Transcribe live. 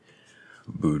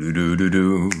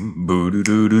Boo-doo-doo-doo-doo,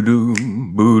 boo-doo-doo-doo-doo,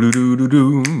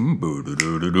 boo-doo-doo-doo-doo,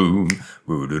 boo-doo-doo-doo-doo,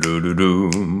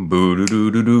 boo-doo-doo-doo-doo,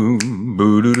 boo-doo-doo-doo-doo,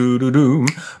 boo-doo-doo-doo-doo,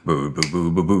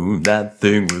 boo-boo-boo-boo-boo. That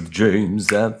thing with James,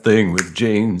 that thing with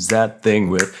James, that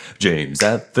thing with James,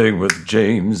 that thing with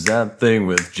James, that thing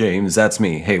with James. That's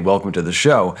me. Hey, welcome to the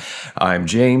show. I'm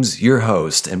James, your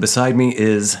host, and beside me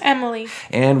is Emily.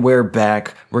 And we're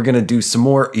back. We're going to do some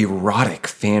more erotic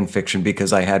fan fiction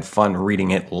because I had fun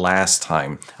reading it last time.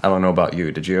 I don't know about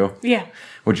you. Did you? Yeah.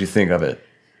 What'd you think of it?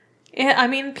 Yeah, I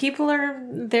mean, people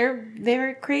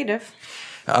they're creative.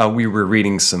 We were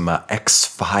reading some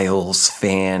X-Files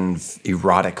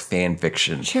erotic fan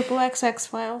fiction. Triple X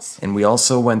Files. And we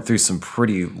also went through some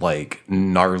pretty,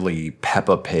 gnarly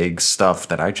Peppa Pig stuff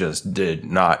that I just did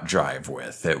not jive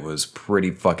with. It was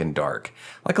pretty fucking dark.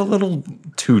 Like a little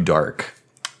too dark.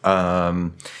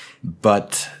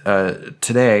 But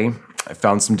today, I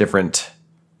found some different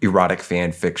erotic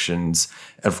fan fictions.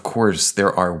 Of course,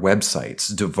 there are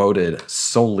websites devoted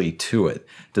solely to it.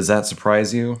 Does that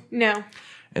surprise you? No.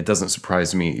 It doesn't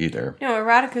surprise me either. No,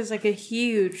 erotica is like a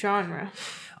huge genre.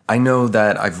 I know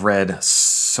that I've read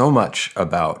so much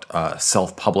about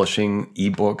self-publishing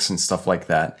ebooks and stuff like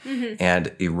that,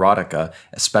 and erotica,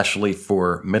 especially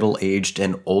for middle-aged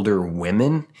and older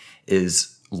women,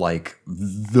 is like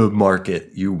the market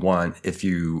you want if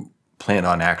you plan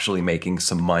on actually making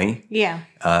some money. Yeah.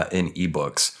 In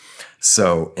ebooks.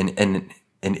 So, and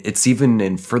it's even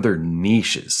in further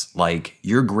niches. Like,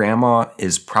 your grandma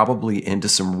is probably into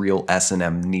some real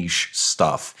S&M niche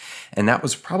stuff. And that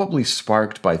was probably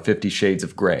sparked by 50 Shades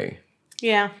of Grey.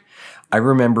 Yeah. I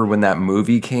remember when that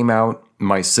movie came out,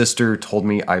 my sister told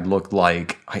me I looked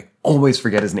like, I always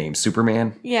forget his name,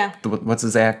 Superman? Yeah. What's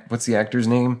the actor's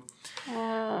name?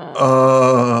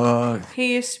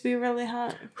 He used to be really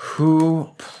hot.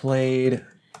 Who played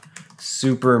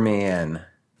Superman?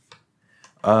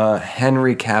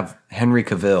 Henry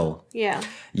Cavill. Yeah.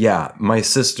 Yeah, my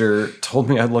sister told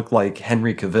me I looked like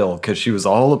Henry Cavill because she was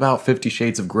all about 50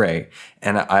 Shades of Grey.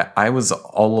 And I was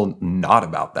all not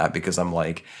about that because I'm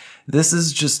like, this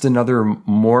is just another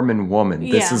Mormon woman.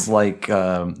 This is like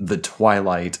the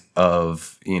Twilight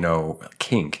of,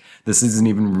 kink. This isn't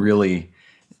even really...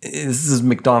 This is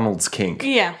McDonald's kink.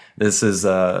 Yeah. This is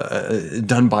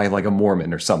done by like a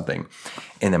Mormon or something.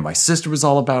 And then my sister was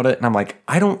all about it. And I'm like,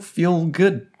 I don't feel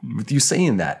good with you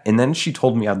saying that. And then she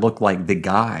told me I look like the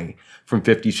guy from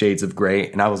 50 Shades of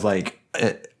Grey. And I was like,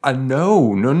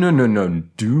 no.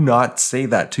 Do not say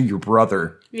that to your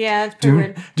brother. Yeah, it's pretty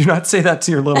weird. Do not say that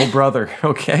to your little brother,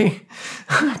 okay?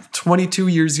 22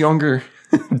 years younger.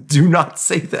 Do not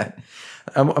say that.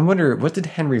 I wonder, what did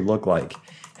Henry look like?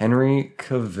 Henry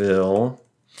Cavill.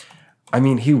 I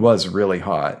mean, he was really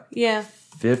hot. Yeah.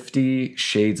 50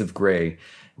 Shades of Grey.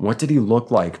 What did he look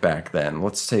like back then?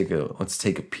 Let's take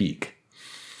a peek.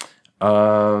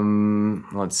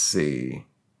 Let's see.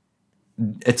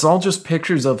 It's all just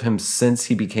pictures of him since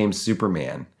he became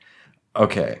Superman.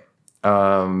 Okay.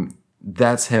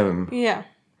 That's him. Yeah.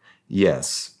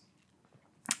 Yes.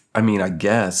 I mean, I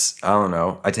guess. I don't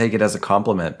know. I take it as a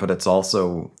compliment, but it's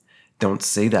also... Don't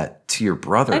say that to your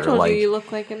brother. I told you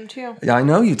look like him too. Yeah, I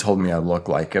know you told me I look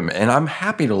like him, and I'm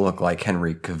happy to look like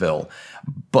Henry Cavill,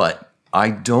 but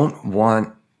I don't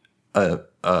want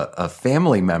a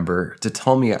family member to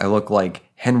tell me I look like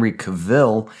Henry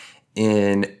Cavill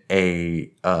in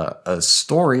a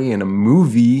story, in a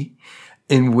movie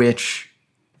in which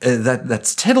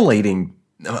that's titillating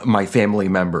my family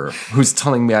member who's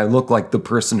telling me I look like the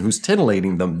person who's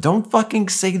titillating them. Don't fucking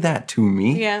say that to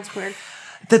me. Yeah, it's weird.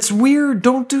 That's weird.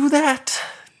 Don't do that.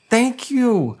 Thank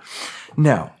you.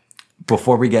 Now,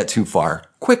 before we get too far,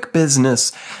 quick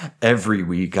business. Every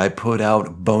week I put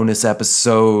out bonus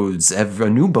episodes, a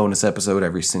new bonus episode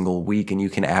every single week, and you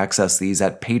can access these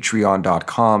at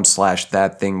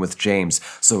patreon.com/thatthingwithjames.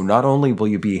 So not only will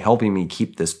you be helping me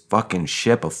keep this fucking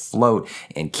ship afloat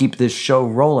and keep this show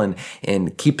rolling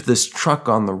and keep this truck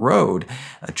on the road,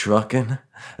 trucking.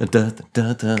 Trucking.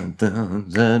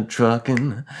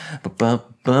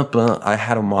 I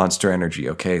had a Monster Energy,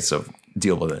 okay, so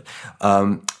deal with it.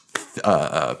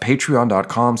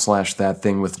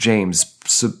 Patreon.com/thatthingwithjames.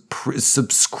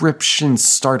 Subscriptions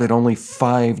start at only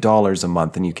 $5 a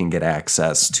month, and you can get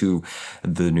access to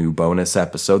the new bonus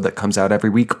episode that comes out every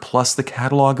week, plus the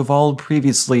catalog of all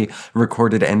previously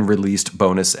recorded and released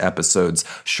bonus episodes.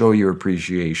 Show your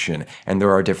appreciation. And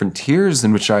there are different tiers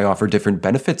in which I offer different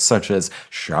benefits, such as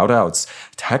shoutouts,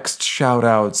 text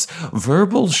shoutouts,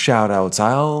 verbal shoutouts.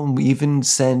 I'll even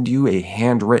send you a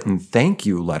handwritten thank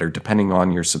you letter depending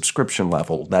on your subscription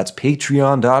level. That's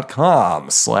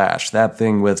patreon.com/thatthingwithjames.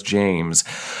 Thing with James.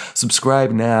 Subscribe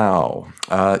now.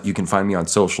 You can find me on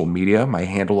social media. My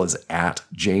handle is at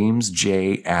James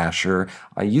J. Asher.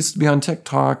 I used to be on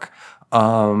TikTok.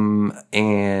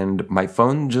 And my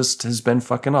phone just has been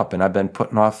fucking up, and I've been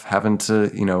putting off having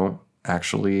to,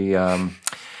 actually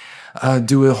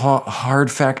do a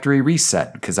hard factory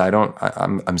reset because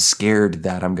I'm scared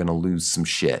that I'm gonna lose some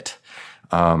shit,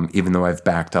 even though I've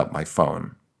backed up my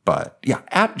phone. But yeah,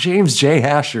 at James J.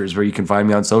 Asher is where you can find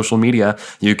me on social media.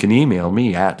 You can email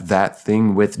me at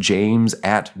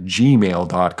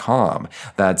thatthingwithjames@gmail.com.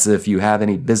 That's if you have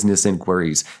any business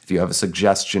inquiries, if you have a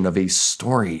suggestion of a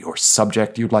story or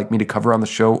subject you'd like me to cover on the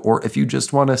show, or if you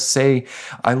just want to say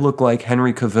I look like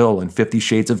Henry Cavill in 50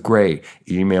 Shades of Grey,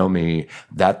 email me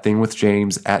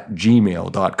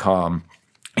thatthingwithjames@gmail.com.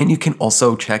 And you can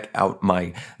also check out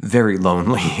my very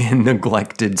lonely and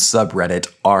neglected subreddit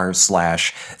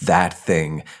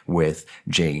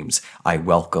r/thatthingwithjames. I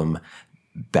welcome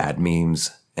bad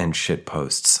memes and shit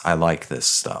posts. I like this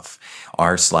stuff.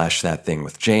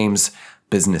 r/thatthingwithjames.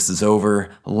 Business is over.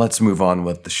 Let's move on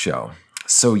with the show.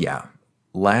 So yeah,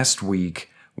 last week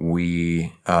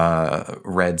we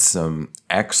read some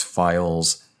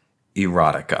X-Files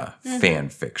erotica fan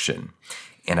fiction.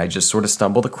 And I just sort of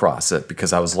stumbled across it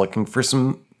because I was looking for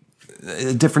a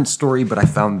different story, but I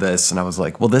found this and I was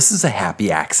like, well, this is a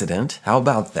happy accident. How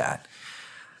about that?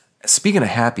 Speaking of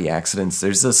happy accidents,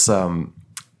 there's this,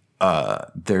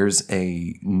 there's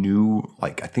a new, I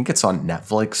think it's on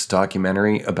Netflix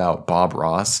documentary about Bob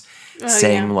Ross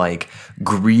saying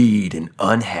greed and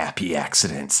unhappy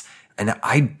accidents. And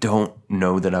I don't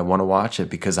know that I want to watch it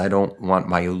because I don't want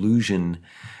my illusion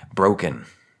broken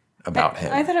about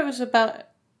him. I thought it was about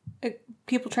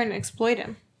people trying to exploit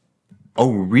him.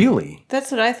 Oh, really?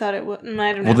 That's what I thought it was. I don't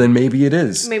know. Well, then maybe it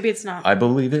is. Maybe it's not. I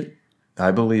believe it.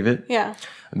 Yeah.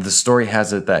 The story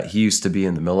has it that he used to be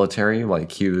in the military.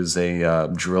 He was a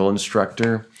drill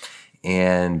instructor,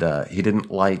 and he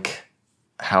didn't like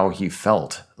how he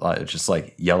felt. Just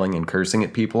yelling and cursing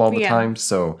at people all the time.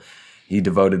 So he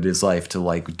devoted his life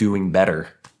to doing better.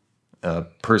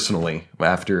 Personally,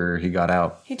 after he got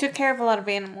out. He took care of a lot of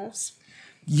animals.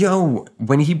 Yo,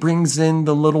 when he brings in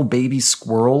the little baby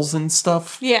squirrels and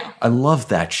stuff. Yeah. I love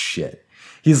that shit.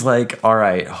 He's like, all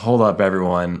right, hold up,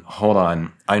 everyone. Hold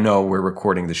on. I know we're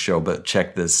recording the show, but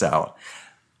check this out.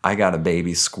 I got a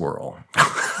baby squirrel.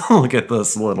 Look at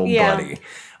this little buddy.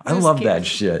 I love cute. That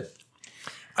shit.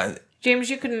 James,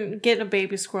 you can get a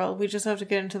baby squirrel. We just have to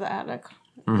get into the attic.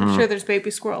 I'm sure there's baby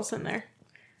squirrels in there.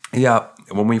 Yeah,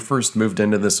 when we first moved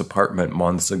into this apartment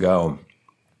months ago,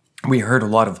 we heard a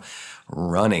lot of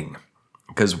running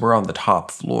because we're on the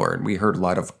top floor, and we heard a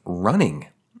lot of running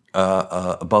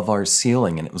above our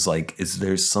ceiling, and it was like, is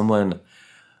there someone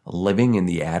living in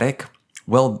the attic?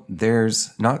 Well, there's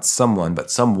not someone, but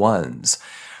someone's.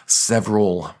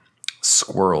 Several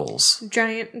squirrels.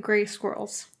 Giant gray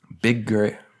squirrels. Big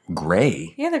gray?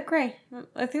 Yeah, they're gray.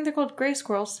 I think they're called gray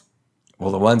squirrels.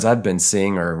 Well, the ones I've been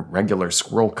seeing are regular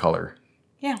squirrel color.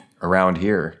 Yeah. Around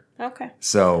here. Okay.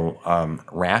 So,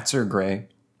 rats are gray.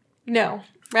 No,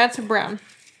 rats are brown.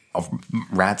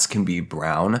 Rats can be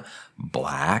brown,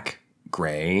 black,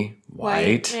 gray,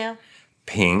 white,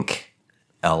 pink,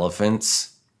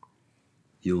 elephants.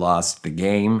 You lost the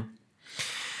game.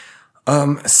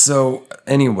 So,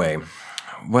 anyway,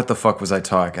 what the fuck was I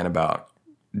talking about?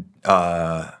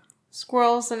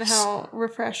 Squirrels and how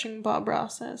refreshing Bob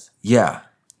Ross is. Yeah,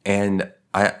 and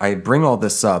I bring all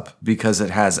this up because it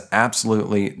has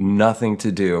absolutely nothing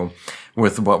to do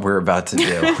with what we're about to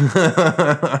do.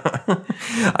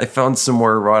 I found some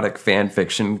more erotic fan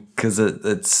fiction because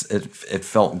it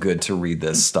felt good to read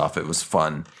this stuff. It was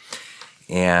fun,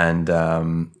 and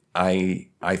I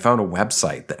found a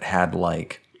website that had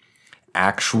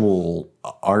actual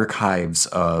archives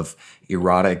of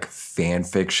erotic fan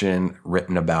fiction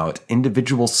written about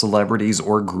individual celebrities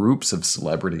or groups of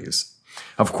celebrities.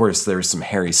 Of course, there's some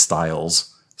Harry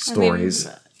Styles stories.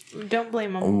 Don't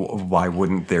blame him. Why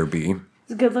wouldn't there be?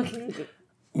 He's good looking.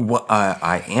 Well,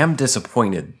 I am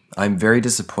disappointed. I'm very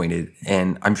disappointed,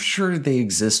 and I'm sure they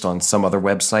exist on some other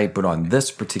website, but on this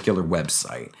particular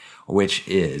website, which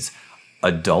is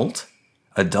wait.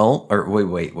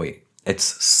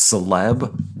 It's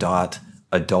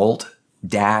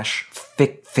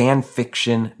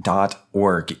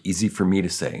celeb.adult-fanfiction.org. Easy for me to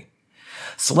say.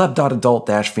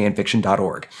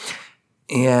 celeb.adult-fanfiction.org.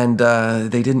 And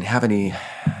they didn't have any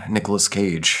Nicolas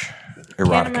Cage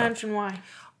erotica. Can't imagine why.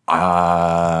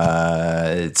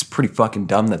 It's pretty fucking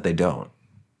dumb that they don't.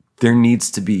 There needs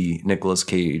to be Nicolas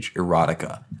Cage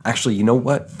erotica. Actually, you know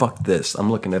what? Fuck this. I'm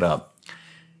looking it up.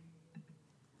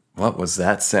 What was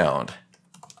that sound?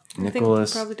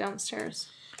 Nicolas probably downstairs.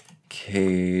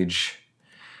 Cage,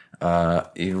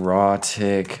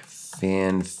 erotic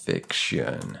fan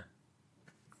fiction.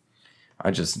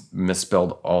 I just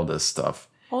misspelled all this stuff.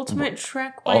 Ultimate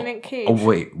Shrek by Nick Cage. Oh,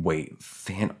 wait.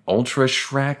 Ultra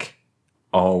Shrek?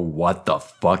 Oh, what the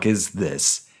fuck is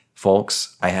this?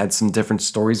 Folks, I had some different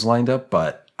stories lined up,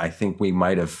 but I think we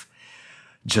might have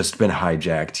just been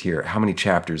hijacked here. How many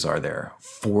chapters are there?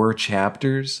 4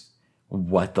 chapters?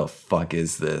 What the fuck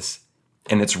is this?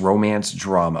 And it's romance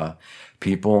drama.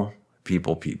 People.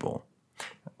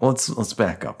 Let's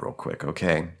back up real quick,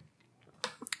 okay?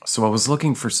 So I was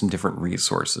looking for some different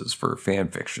resources for fan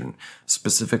fiction,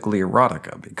 specifically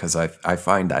erotica, because I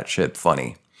find that shit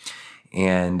funny.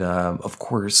 And of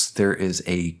course, there is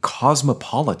a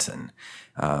Cosmopolitan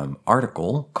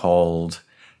article called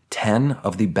 10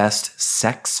 of the Best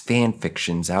Sex Fan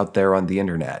Fictions Out There on the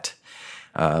Internet,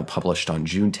 published on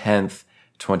June 10th,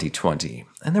 2020.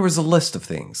 And there was a list of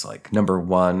things like number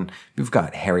 1, we've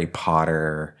got Harry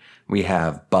Potter. We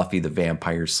have Buffy the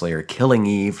Vampire Slayer, Killing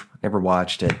Eve. Never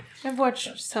watched it. I've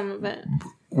watched some of it.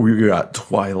 We've got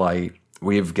Twilight.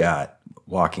 We've got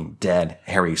Walking Dead,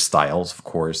 Harry Styles, of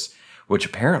course, which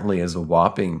apparently is a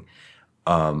whopping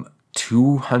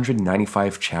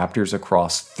 295 chapters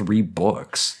across 3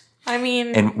 books. I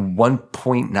mean... And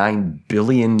 1.9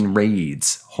 billion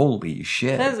raids. Holy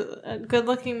shit. That's a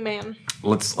good-looking man.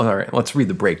 Let's read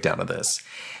the breakdown of this.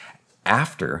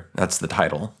 After, that's the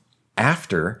title,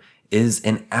 After is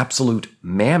an absolute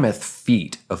mammoth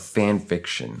feat of fan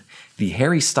fiction. The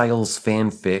Harry Styles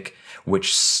fanfic,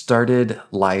 which started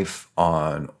life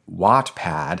on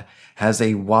Wattpad, has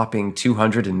a whopping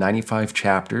 295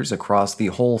 chapters across the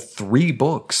whole 3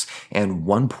 books and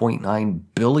 1.9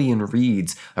 billion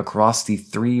reads across the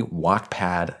 3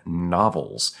 Wattpad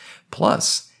novels.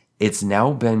 Plus, it's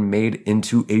now been made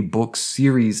into a book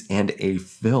series and a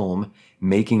film,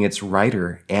 making its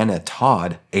writer, Anna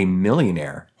Todd, a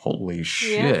millionaire. Holy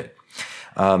shit.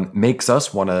 Yeah. Makes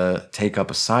us want to take up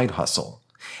a side hustle.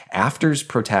 After's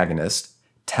protagonist,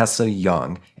 Tessa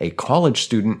Young, a college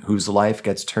student whose life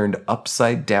gets turned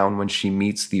upside down when she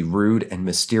meets the rude and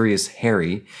mysterious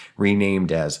Harry,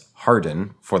 renamed as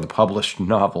Hardin for the published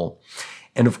novel.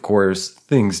 And of course,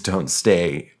 things don't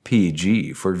stay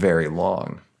PG for very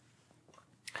long.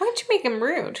 Why'd you make him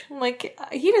rude? Like,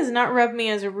 he does not rub me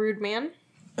as a rude man.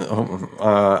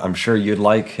 I'm sure you'd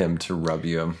like him to rub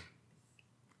you.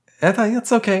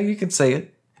 That's okay. You can say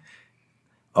it.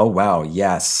 Oh, wow.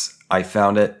 Yes. I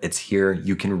found it. It's here.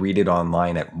 You can read it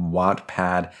online at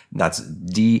Wattpad. That's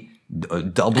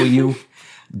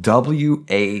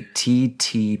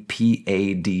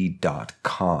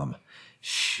wattpad.com.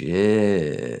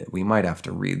 Shit. We might have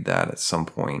to read that at some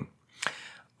point.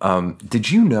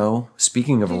 Did you know,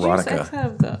 speaking of erotica... Did you sex out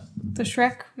of the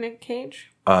Shrek Nick Cage?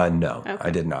 No, okay. I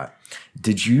did not.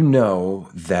 Did you know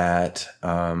that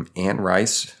Anne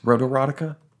Rice wrote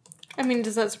erotica? I mean,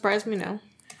 does that surprise me? No.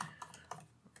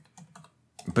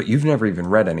 But you've never even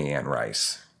read any Anne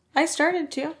Rice. I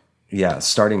started to. Yeah,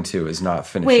 starting to is not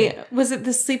finishing. Wait, was it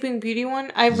the Sleeping Beauty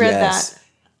one? I read that.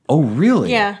 Oh, really?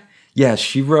 Yeah. Yeah,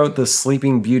 she wrote the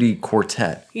Sleeping Beauty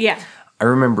Quartet. Yeah. I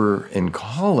remember in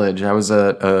college, I was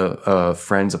at a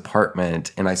friend's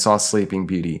apartment and I saw Sleeping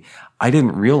Beauty. I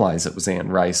didn't realize it was Anne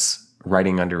Rice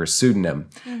writing under a pseudonym,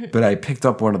 but I picked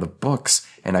up one of the books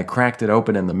and I cracked it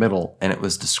open in the middle and it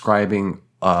was describing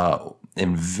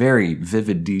in very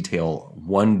vivid detail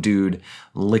one dude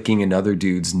licking another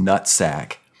dude's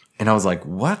nutsack. And I was like,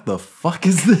 what the fuck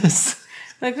is this?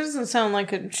 That doesn't sound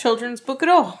like a children's book at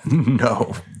all.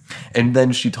 No. And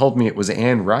then she told me it was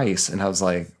Anne Rice and I was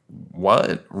like,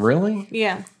 what? Really?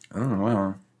 Yeah. Oh,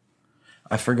 well.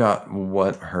 I forgot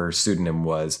what her pseudonym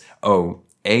was. Oh,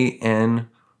 A.N.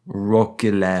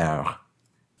 Roquelaire.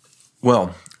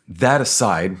 Well, that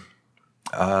aside,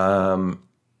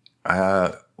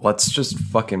 let's just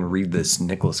fucking read this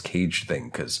Nicolas Cage thing,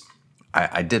 because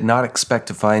I did not expect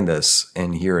to find this,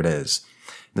 and here it is.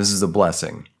 This is a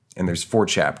blessing, and there's 4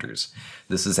 chapters.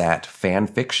 This is at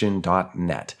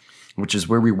fanfiction.net. Which is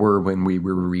where we were when we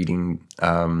were reading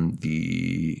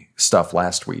the stuff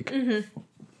last week.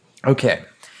 Okay.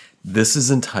 This is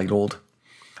entitled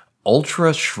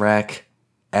Ultra Shrek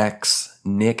X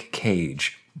Nick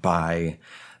Cage by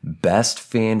Best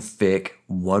Fanfic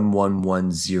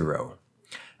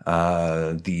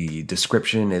 1110. The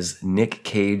description is Nick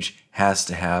Cage has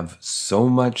to have so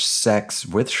much sex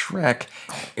with Shrek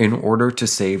in order to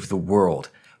save the world.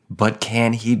 But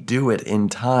can he do it in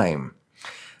time?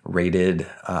 Rated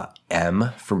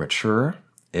M for mature.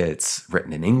 It's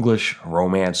written in English,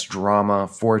 romance drama,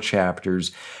 4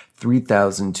 chapters,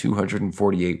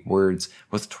 3,248 words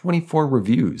with 24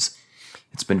 reviews.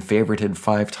 It's been favorited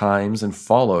 5 times and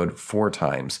followed 4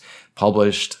 times.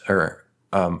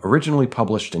 Originally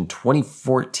published in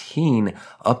 2014,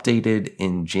 updated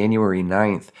in January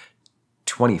 9th,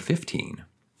 2015.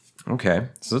 Okay,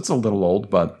 so it's a little old,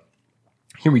 but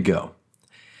here we go.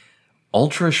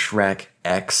 Ultra Shrek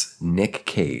X Nick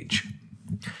Cage.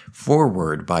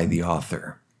 Foreword by the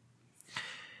author.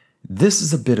 This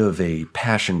is a bit of a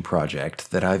passion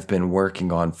project that I've been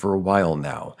working on for a while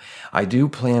now. I do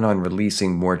plan on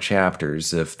releasing more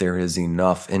chapters if there is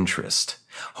enough interest.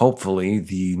 Hopefully,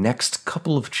 the next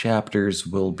couple of chapters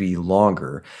will be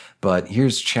longer, but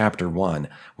here's chapter 1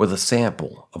 with a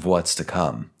sample of what's to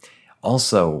come.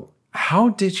 Also, how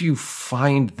did you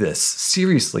find this?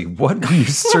 Seriously, what are you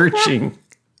searching?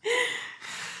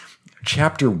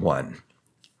 Chapter 1.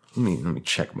 Let me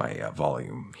check my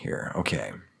volume here.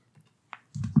 Okay.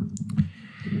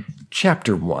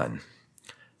 Chapter 1.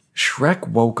 Shrek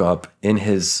woke up in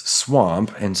his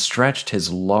swamp and stretched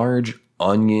his large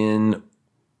onion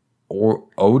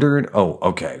odored... Oh,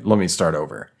 okay. Let me start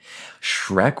over.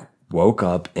 Shrek woke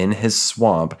up in his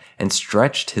swamp and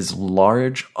stretched his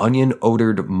large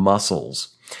onion-odored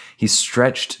muscles. He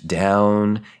stretched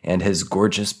down, and his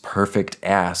gorgeous, perfect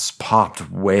ass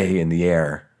popped way in the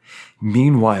air.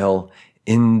 Meanwhile,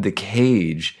 in the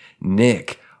cage,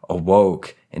 Nick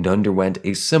awoke and underwent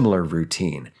a similar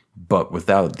routine, but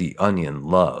without the onion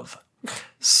love.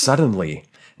 Suddenly,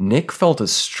 Nick felt a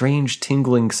strange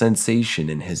tingling sensation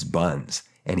in his buns,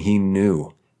 and he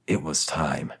knew it was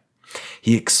time.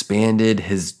 He expanded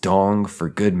his dong for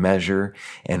good measure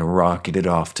and rocketed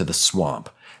off to the swamp,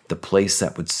 the place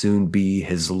that would soon be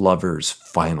his lover's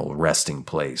final resting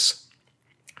place.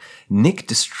 Nick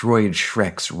destroyed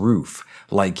Shrek's roof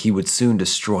like he would soon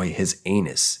destroy his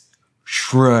anus.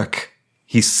 "Shrek,"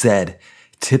 he said,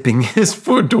 tipping his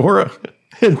fedora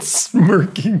and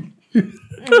smirking.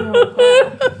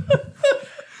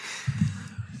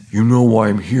 "You know why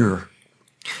I'm here."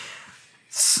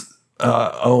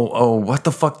 What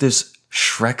the fuck does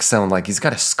Shrek sound like? He's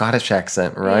got a Scottish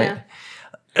accent, right?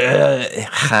 Yeah.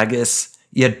 Haggis,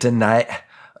 you deny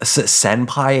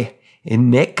senpai,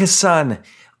 Nick-san,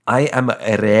 I am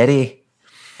ready.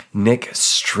 Nick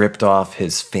stripped off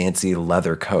his fancy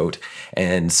leather coat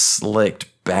and slicked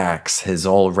back his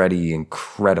already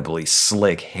incredibly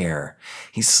slick hair.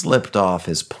 He slipped off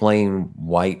his plain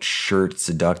white shirt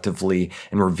seductively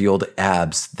and revealed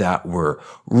abs that were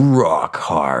rock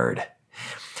hard.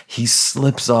 He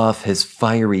slips off his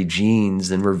fiery jeans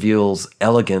and reveals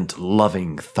elegant,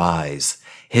 loving thighs.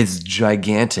 His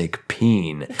gigantic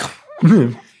peen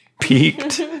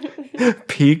peaked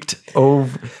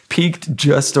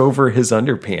just over his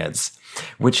underpants,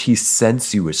 which he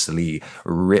sensuously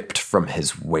ripped from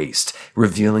his waist,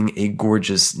 revealing a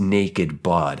gorgeous naked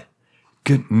bod.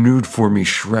 "Get nude for me,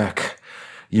 Shrek.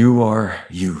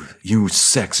 You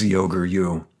sexy ogre,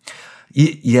 you."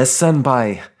 Yes,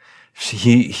 senpai."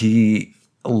 He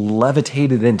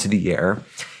levitated into the air,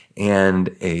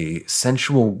 and a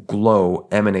sensual glow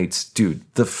emanates. Dude,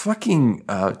 the fucking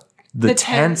the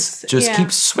tense just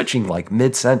keeps switching like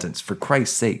mid-sentence, for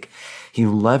Christ's sake. He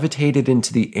levitated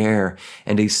into the air,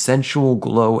 and a sensual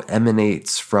glow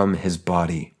emanates from his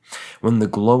body. When the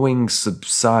glowing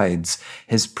subsides,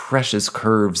 his precious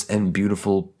curves and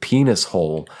beautiful penis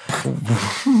hole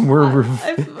were...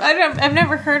 I've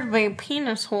never heard of a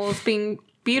penis hole as being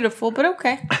beautiful, but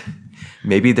okay.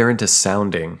 Maybe they're into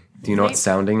sounding. Do you know what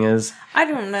sounding is? I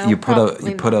don't know. You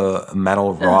put a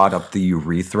metal rod up the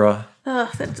urethra. Ugh,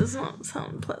 that does not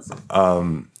sound pleasant.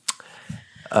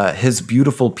 His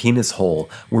beautiful penis hole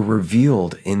were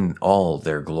revealed in all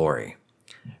their glory.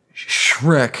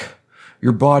 "Shrek,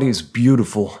 your body is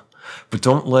beautiful, but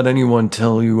don't let anyone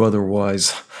tell you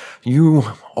otherwise.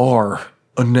 You are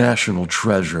a national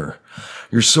treasure.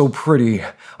 You're so pretty,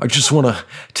 I just want to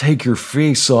take your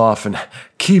face off and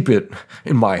keep it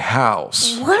in my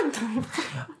house." What the...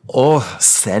 "Oh,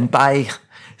 senpai,"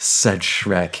 said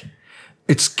Shrek.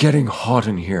 "It's getting hot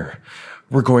in here.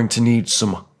 We're going to need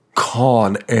some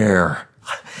Con Air."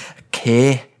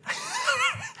 "Okay."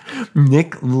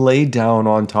 Nick lay down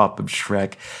on top of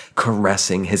Shrek,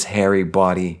 caressing his hairy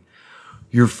body.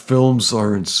 "Your films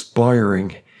are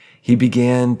inspiring." He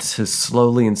began to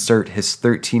slowly insert his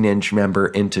 13-inch member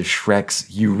into Shrek's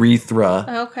urethra.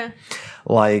 Okay.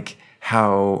 Like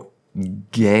how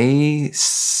gay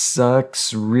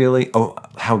sex really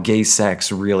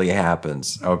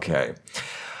happens. Okay.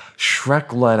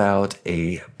 Shrek let out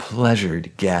a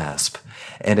pleasured gasp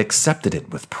and accepted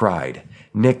it with pride.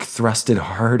 Nick thrusted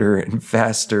harder and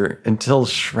faster until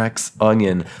Shrek's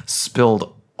onion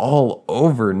spilled all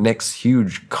over Nick's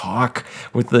huge cock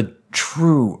with the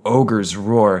true ogre's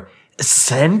roar.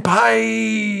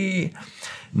 Senpai!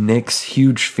 Nick's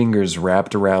huge fingers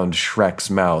wrapped around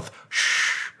Shrek's mouth.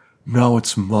 Shh, now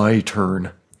it's my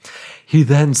turn. He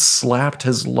then slapped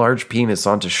his large penis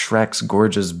onto Shrek's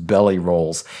gorgeous belly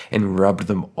rolls and rubbed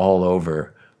them all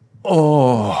over.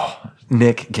 Oh,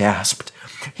 Nick gasped.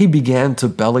 He began to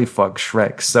belly fuck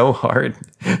Shrek so hard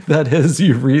that his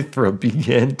urethra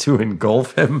began to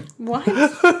engulf him. What?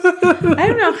 I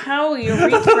don't know how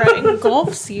urethra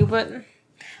engulfs you, but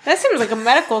that seems like a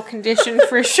medical condition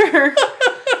for sure.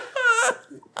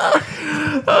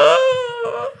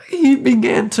 He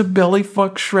began to belly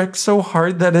fuck Shrek so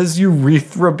hard that his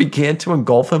urethra began to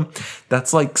engulf him.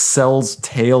 That's like Cell's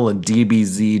tail and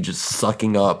DBZ just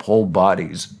sucking up whole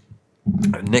bodies.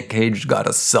 Nick Cage got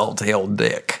a cell-tail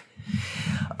dick.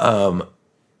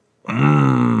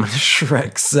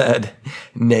 Shrek said.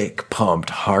 Nick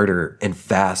pumped harder and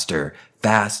faster,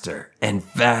 faster and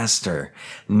faster.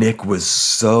 Nick was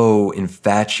so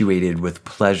infatuated with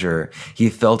pleasure,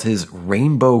 he felt his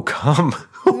rainbow cum.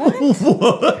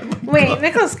 What? Wait,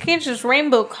 Nicolas Cage's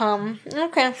rainbow cum.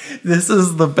 Okay. This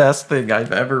is the best thing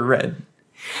I've ever read.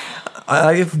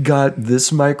 I've got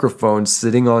this microphone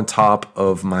sitting on top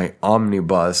of my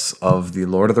omnibus of the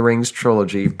Lord of the Rings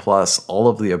trilogy, plus all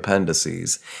of the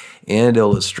appendices and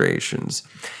illustrations.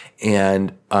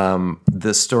 And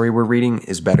this story we're reading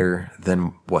is better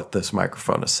than what this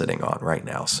microphone is sitting on right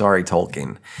now. Sorry,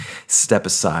 Tolkien. Step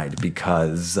aside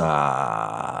because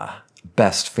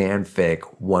best fanfic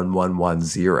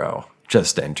 1110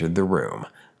 just entered the room.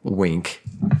 Wink.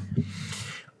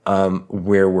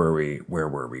 Where were we?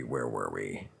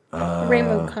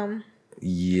 Rainbow cum.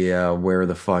 Yeah, where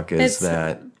the fuck is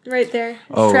that? Right there.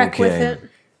 Oh, Shrek okay. with it.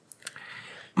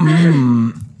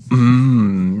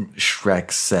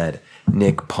 Shrek said.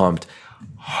 Nick pumped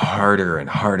harder and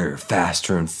harder,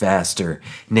 faster and faster.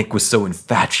 Nick was so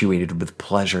infatuated with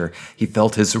pleasure, he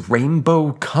felt his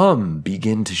rainbow cum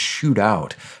begin to shoot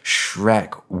out.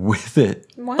 Shrek with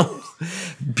it. What?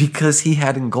 Because he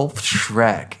had engulfed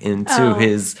Shrek into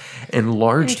his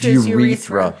enlarged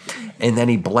urethra. And then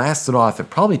he blasted off. It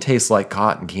probably tastes like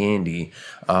cotton candy.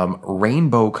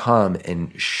 Rainbow cum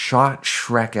and shot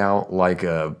Shrek out like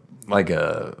a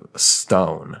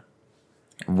stone.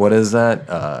 What is that?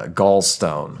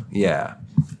 Gallstone. Yeah.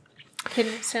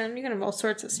 Kidney stone. You can have all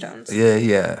sorts of stones.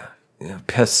 Yeah.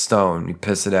 Piss stone. You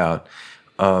piss it out.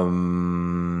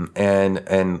 And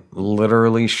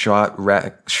literally shot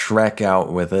Shrek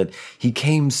out with it. He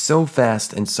came so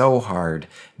fast and so hard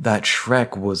that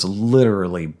Shrek was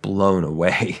literally blown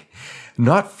away.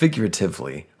 Not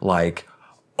figuratively, like,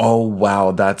 oh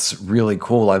wow, that's really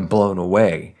cool, I'm blown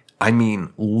away. I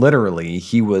mean, literally,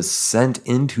 he was sent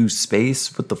into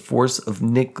space with the force of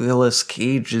Nicolas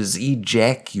Cage's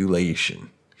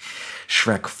ejaculation.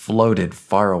 Shrek floated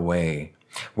far away,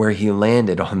 where he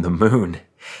landed on the moon.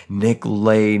 Nick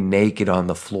lay naked on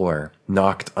the floor,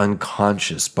 knocked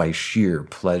unconscious by sheer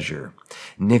pleasure.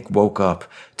 Nick woke up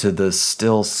to the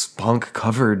still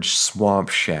spunk-covered swamp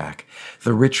shack.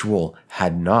 The ritual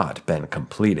had not been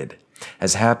completed.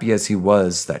 As happy as he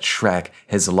was that Shrek,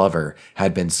 his lover,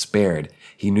 had been spared,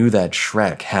 he knew that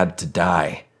Shrek had to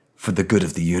die for the good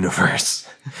of the universe.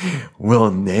 Will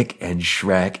Nick and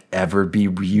Shrek ever be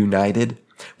reunited?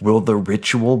 Will the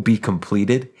ritual be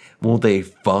completed? Will they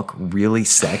fuck really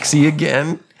sexy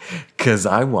again? 'Cause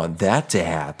I want that to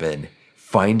happen.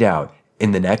 Find out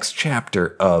in the next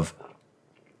chapter of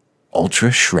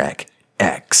Ultra Shrek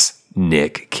X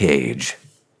Nick Cage.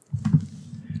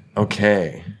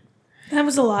 Okay. That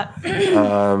was a lot.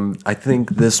 I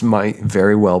think this might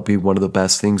very well be one of the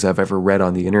best things I've ever read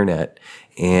on the internet,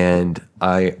 and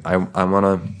I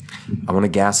wanna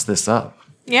gas this up.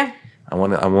 Yeah. I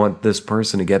want this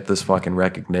person to get this fucking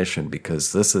recognition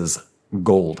because this is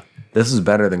gold. This is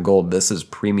better than gold. This is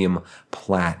premium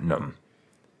platinum.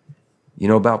 You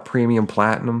know about premium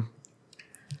platinum?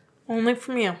 Only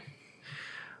from you.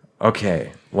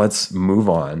 Okay, let's move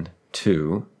on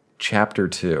to chapter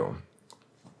 2.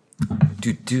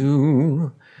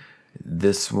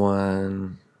 This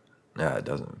one, it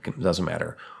doesn't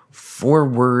matter.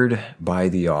 Foreword by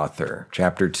the author,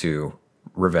 chapter 2,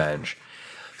 Revenge.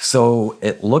 So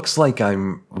it looks like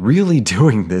I'm really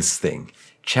doing this thing.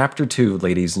 Chapter 2,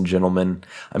 ladies and gentlemen.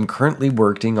 I'm currently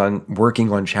working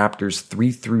on chapters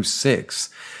 3 through 6.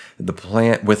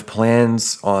 With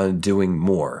plans on doing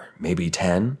more, maybe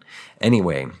 10.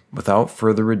 Anyway, without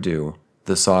further ado,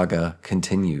 the saga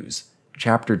continues.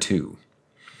 Chapter 2.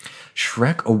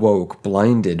 Shrek awoke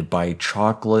blinded by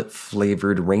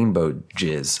chocolate-flavored rainbow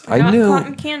jizz. Not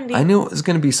cotton candy. I knew it was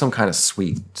going to be some kind of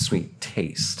sweet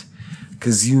taste.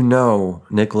 Because you know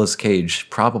Nicolas Cage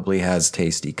probably has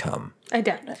tasty cum. I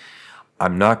doubt it.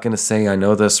 I'm not going to say I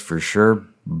know this for sure,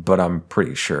 but I'm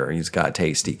pretty sure he's got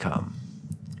tasty cum.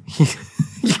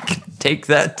 You can take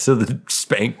that to the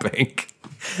spank bank.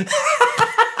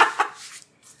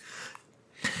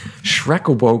 Shrek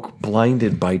awoke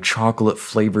blinded by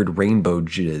chocolate-flavored rainbow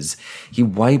jizz. He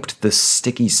wiped the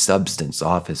sticky substance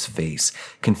off his face,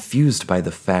 confused by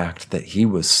the fact that he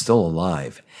was still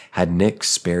alive. Had Nick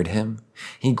spared him?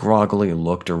 He groggily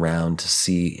looked around to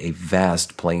see a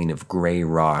vast plain of gray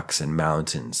rocks and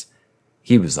mountains.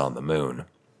 He was on the moon.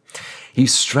 He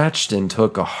stretched and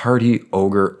took a hearty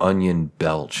ogre onion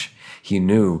belch. He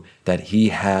knew that he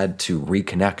had to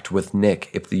reconnect with Nick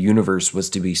if the universe was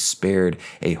to be spared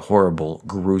a horrible,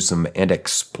 gruesome, and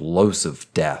explosive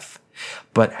death.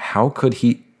 But how could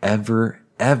he ever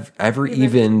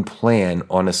even plan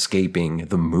on escaping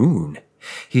the moon?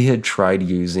 He had tried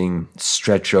using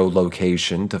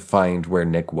stretcholocation to find where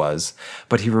Nick was,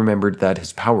 but he remembered that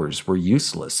his powers were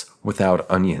useless without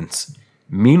onions.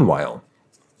 Meanwhile,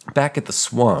 back at the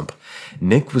swamp,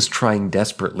 Nick was trying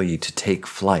desperately to take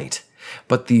flight,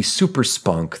 but the super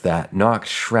spunk that knocked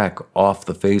Shrek off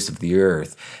the face of the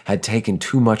earth had taken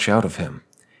too much out of him.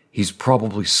 He's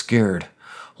probably scared,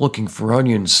 looking for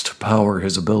onions to power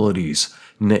his abilities,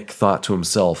 Nick thought to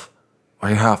himself.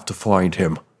 I have to find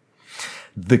him.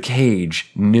 The cage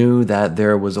knew that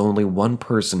there was only one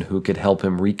person who could help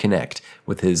him reconnect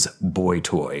with his boy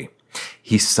toy.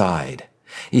 He sighed.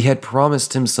 He had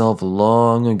promised himself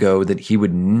long ago that he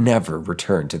would never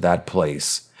return to that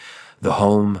place, the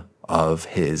home of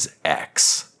his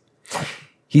ex.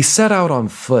 He set out on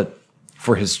foot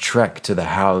for his trek to the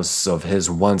house of his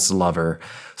once lover,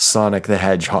 Sonic the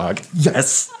Hedgehog.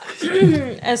 Yes!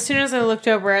 As soon as I looked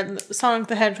over at Sonic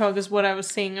the Hedgehog is what I was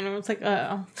seeing, and I was like,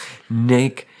 uh-oh.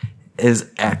 Nick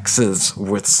is exes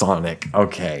with Sonic.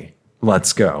 Okay,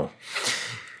 let's go.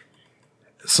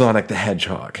 Sonic the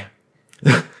Hedgehog.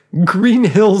 Green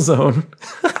Hill Zone.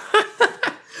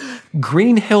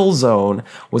 Green Hill Zone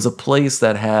was a place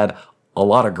that had a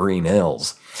lot of green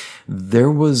hills.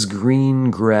 There was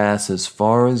green grass as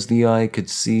far as the eye could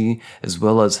see, as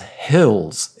well as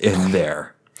hills in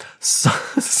there.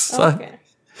 Okay.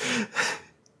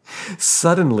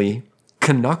 Suddenly,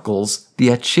 Knuckles the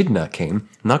Echidna came.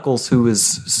 Knuckles, who is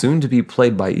soon to be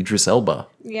played by Idris Elba.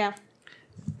 Yeah.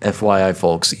 FYI,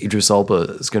 folks, Idris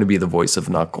Elba is going to be the voice of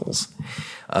Knuckles.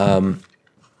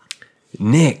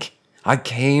 Nick, I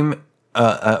came...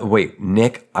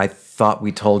 Nick, I thought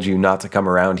we told you not to come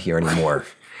around here anymore.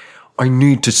 I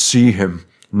need to see him,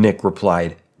 Nick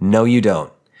replied. No, you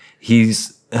don't.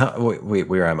 He's... wait,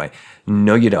 where am I?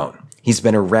 No, you don't. He's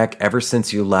been a wreck ever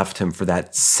since you left him for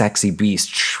that sexy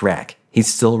beast, Shrek.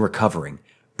 He's still recovering.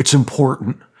 It's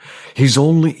important. He's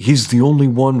the only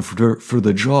one for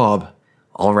the job.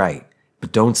 All right,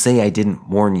 but don't say I didn't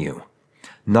warn you.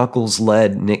 Knuckles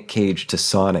led Nick Cage to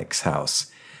Sonic's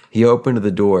house. He opened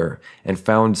the door and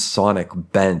found Sonic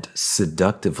bent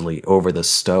seductively over the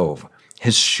stove.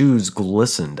 His shoes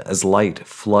glistened as light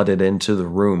flooded into the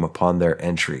room upon their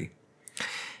entry.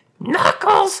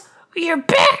 Knuckles, you're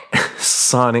back!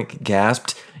 Sonic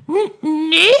gasped.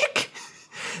 Nick?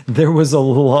 There was a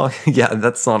long... Yeah,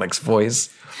 that's Sonic's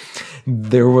voice.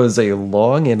 There was a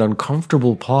long and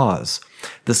uncomfortable pause.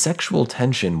 The sexual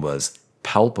tension was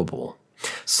palpable.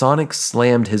 Sonic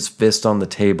slammed his fist on the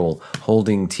table,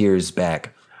 holding tears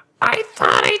back. I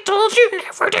thought I told you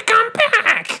never to come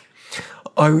back.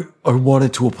 I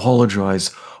wanted to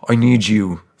apologize. I need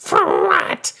you. For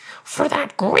what? For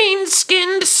that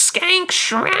green-skinned skank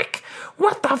Shrek?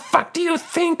 What the fuck do you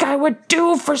think I would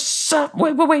do for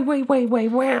Wait,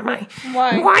 where am I?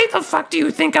 Why the fuck do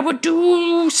you think I would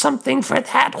do something for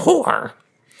that whore?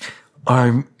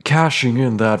 I'm cashing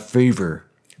in that favor.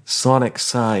 Sonic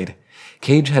sighed.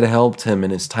 Cage had helped him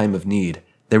in his time of need.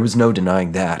 There was no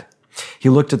denying that. He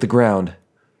looked at the ground.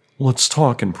 Let's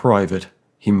talk in private,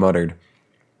 he muttered.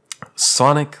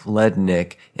 Sonic led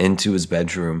Nick into his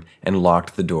bedroom and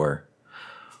locked the door.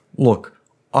 Look,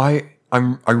 I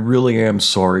really am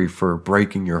sorry for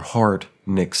breaking your heart,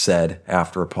 Nick said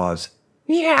after a pause.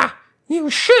 Yeah, you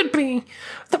should be.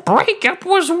 The breakup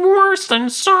was worse than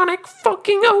Sonic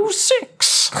fucking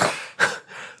 06.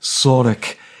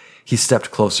 Sonic, he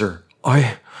stepped closer.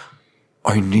 I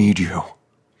need you.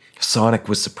 Sonic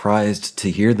was surprised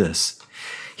to hear this.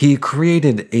 He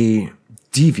created a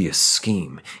devious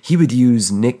scheme. He would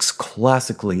use Nick's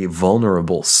classically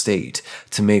vulnerable state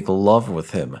to make love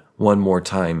with him one more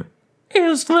time.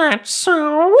 Is that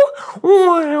so?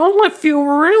 Well, if you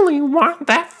really want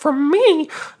that from me,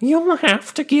 you'll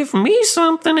have to give me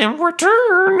something in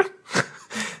return.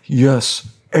 Yes,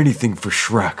 anything for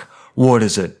Shrek. What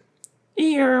is it?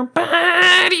 Your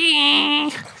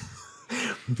body.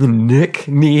 Nick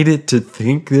needed to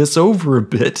think this over a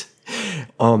bit.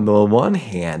 On the one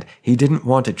hand, he didn't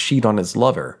want to cheat on his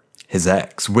lover, his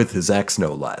ex, with his ex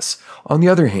no less. On the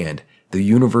other hand, the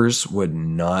universe would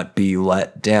not be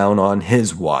let down on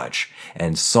his watch,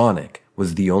 and Sonic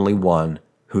was the only one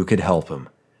who could help him.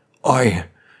 Okay.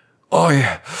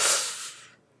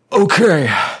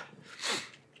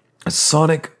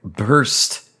 Sonic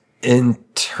burst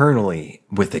internally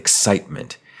with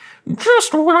excitement.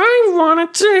 Just what I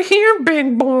wanted to hear,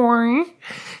 big boy.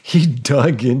 He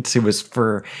dug into his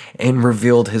fur and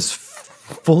revealed his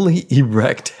fully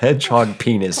erect hedgehog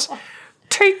penis.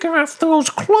 Take off those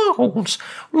clothes.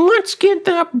 Let's get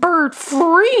that bird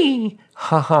free.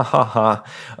 Ha ha ha ha.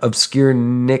 Obscure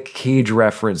Nick Cage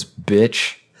reference,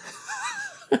 bitch.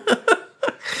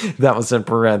 That was in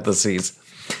parentheses.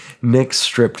 Nick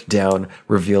stripped down,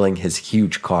 revealing his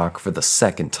huge cock for the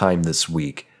second time this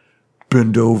week.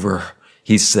 Bend over,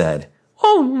 he said.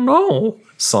 Oh no,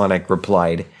 Sonic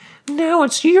replied. Now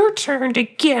it's your turn to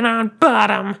get on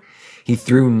bottom. He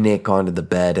threw Nick onto the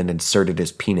bed and inserted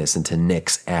his penis into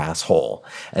Nick's asshole.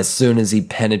 As soon as he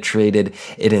penetrated,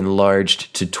 it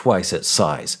enlarged to twice its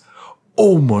size.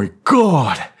 Oh my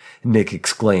God, Nick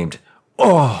exclaimed.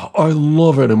 Oh, I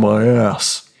love it in my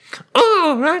ass.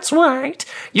 Oh, that's right.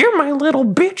 You're my little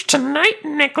bitch tonight,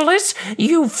 Nicholas.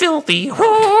 You filthy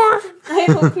whore. I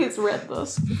hope he's read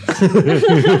this.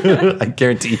 I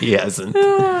guarantee he hasn't.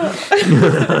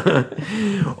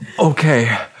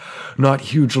 Okay, not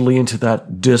hugely into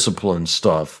that discipline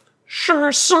stuff.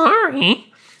 Sure,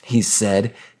 sorry, he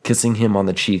said, kissing him on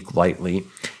the cheek lightly.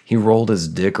 He rolled his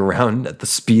dick around at the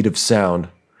speed of sound.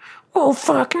 Oh,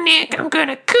 fuck, Nick, I'm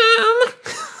gonna come.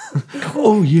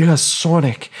 Oh, yes,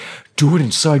 Sonic. Do it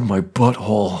inside my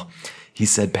butthole, he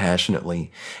said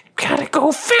passionately. Gotta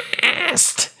go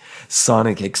fast,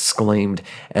 Sonic exclaimed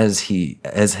as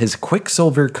his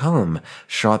quicksilver cum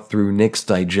shot through Nick's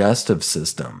digestive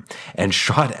system and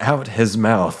shot out his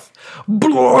mouth.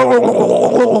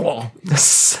 Blah,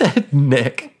 said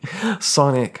Nick.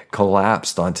 Sonic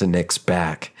collapsed onto Nick's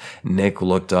back. Nick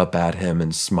looked up at him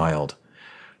and smiled.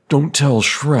 Don't tell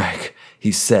Shrek,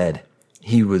 he said.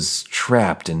 He was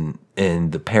trapped in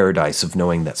the paradise of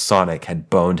knowing that Sonic had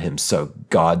boned him so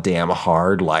goddamn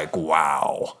hard, like,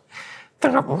 wow.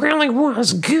 That really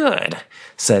was good,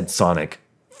 said Sonic.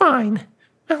 Fine,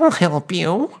 I'll help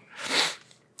you.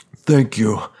 Thank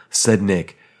you, said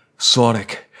Nick.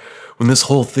 Sonic, when this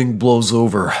whole thing blows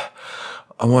over,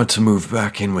 I want to move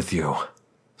back in with you.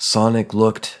 Sonic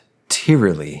looked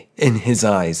tearily in his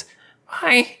eyes.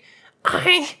 I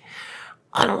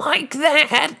like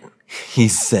that, he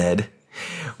said.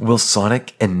 Will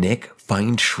Sonic and Nick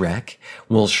find Shrek?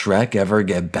 Will Shrek ever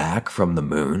get back from the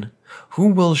moon? Who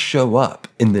will show up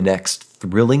in the next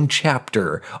thrilling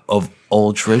chapter of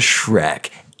Ultra Shrek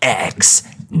X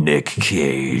Nick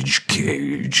Cage?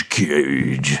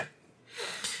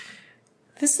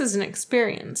 This is an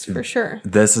experience for sure.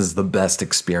 This is the best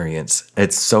experience.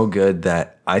 It's so good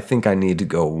that I think I need to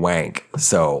go wank.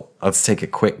 So let's take a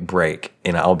quick break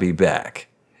and I'll be back.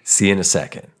 See you in a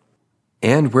second.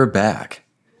 And we're back.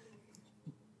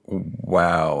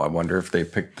 Wow, I wonder if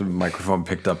the microphone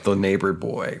picked up the neighbor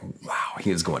boy. Wow,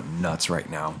 he is going nuts right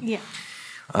now. Yeah.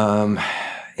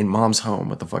 In Mom's home,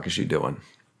 what the fuck is she doing?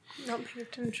 Not paying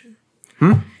attention.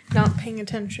 Not paying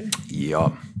attention.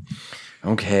 Yup.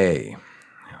 Okay.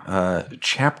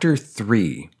 Chapter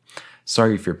 3.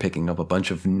 Sorry if you're picking up a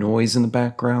bunch of noise in the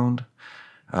background.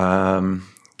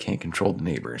 Can't control the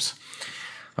neighbors.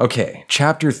 Okay,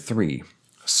 Chapter 3.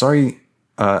 Sorry.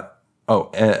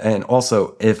 And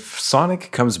also, if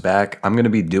Sonic comes back, I'm going to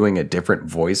be doing a different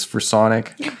voice for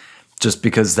Sonic. Just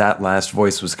because that last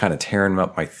voice was kind of tearing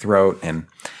up my throat, and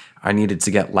I needed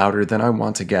to get louder than I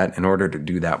want to get in order to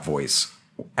do that voice.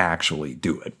 Actually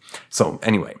do it. So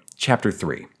anyway, Chapter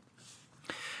 3.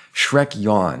 Shrek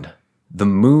yawned. The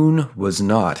moon was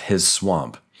not his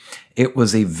swamp. It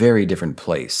was a very different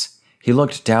place. He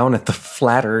looked down at the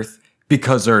flat Earth,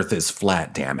 because Earth is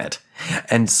flat, damn it,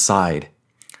 and sighed.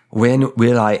 When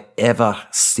will I ever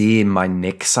see my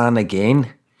Nick-san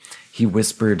again? He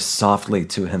whispered softly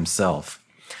to himself.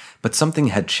 But something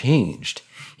had changed.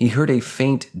 He heard a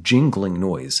faint jingling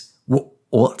noise.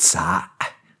 What's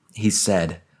that? He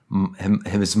said.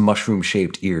 His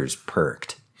mushroom-shaped ears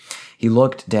perked. He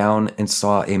looked down and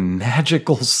saw a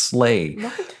magical sleigh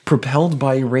propelled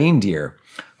by reindeer.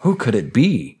 Who could it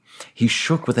be? He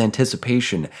shook with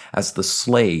anticipation as the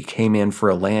sleigh came in for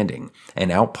a landing,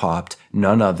 and out popped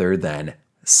none other than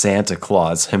Santa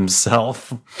Claus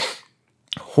himself.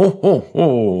 Ho, ho,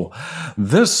 ho!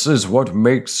 This is what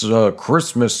makes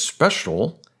Christmas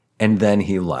special. And then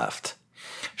he left.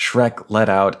 Shrek let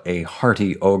out a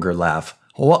hearty ogre laugh.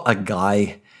 What a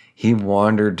guy! He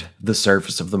wandered the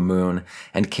surface of the moon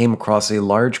and came across a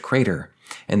large crater.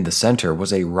 In the center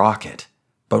was a rocket.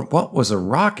 But what was a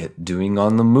rocket doing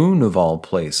on the moon of all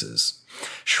places?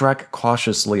 Shrek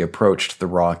cautiously approached the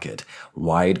rocket,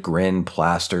 wide grin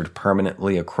plastered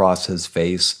permanently across his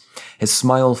face. His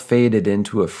smile faded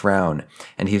into a frown,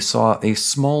 and he saw a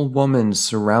small women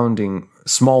surrounding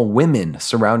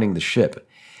the ship.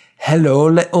 "Hello,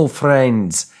 little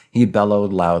friends," he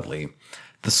bellowed loudly.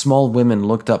 The small women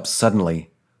looked up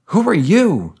suddenly. "Who are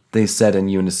you?" they said in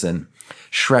unison.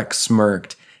 Shrek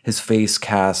smirked, his face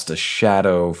cast in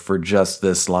shadow for just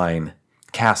this line.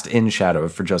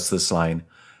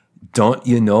 "Don't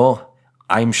you know?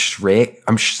 I'm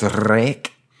Shrek."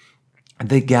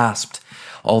 They gasped,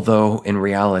 although in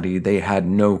reality they had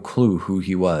no clue who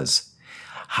he was.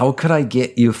 "How could I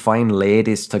get you fine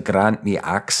ladies to grant me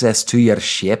access to your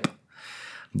ship?"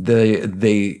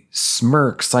 They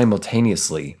smirk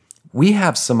simultaneously. "We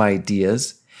have some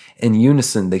ideas." In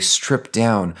unison, they stripped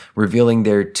down, revealing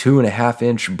their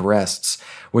 2.5-inch breasts,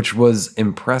 which was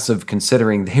impressive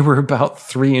considering they were about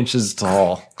 3 inches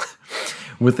tall.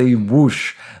 With a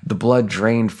whoosh, the blood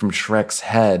drained from Shrek's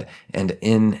head,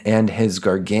 and his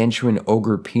gargantuan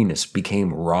ogre penis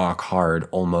became rock hard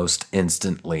almost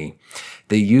instantly.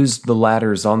 They used the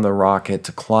ladders on the rocket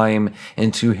to climb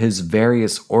into his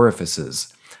various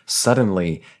orifices.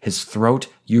 Suddenly, his throat,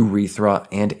 urethra,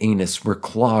 and anus were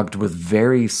clogged with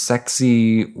very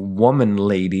sexy woman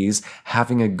ladies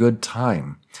having a good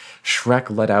time. Shrek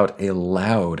let out a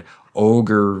loud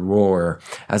ogre roar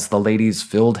as the ladies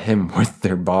filled him with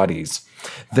their bodies.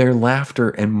 Their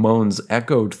laughter and moans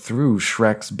echoed through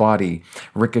Shrek's body,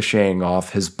 ricocheting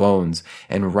off his bones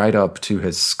and right up to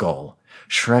his skull.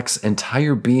 Shrek's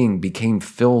entire being became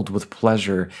filled with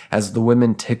pleasure as the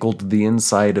women tickled the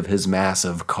inside of his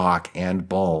massive cock and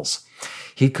balls.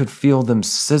 He could feel them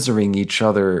scissoring each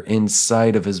other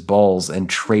inside of his balls and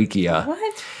trachea.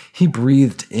 What? He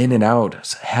breathed in and out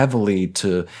heavily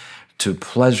to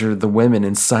pleasure the women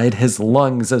inside his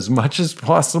lungs as much as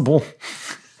possible.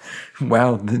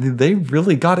 Wow, they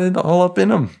really got it all up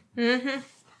in him. Mm-hmm.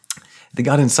 They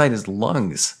got inside his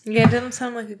lungs. Yeah, it doesn't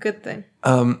sound like a good thing.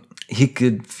 He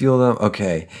could feel them.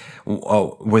 Okay.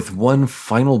 Oh, with one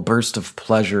final burst of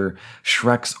pleasure,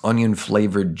 Shrek's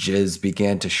onion-flavored jizz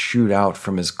began to shoot out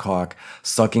from his cock,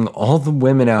 sucking all the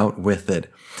women out with it.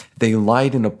 They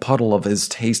lied in a puddle of his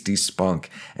tasty spunk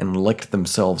and licked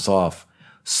themselves off.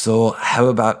 "So, how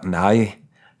about now?"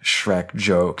 Shrek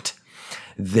joked.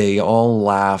 They all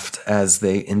laughed as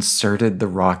they inserted the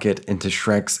rocket into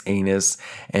Shrek's anus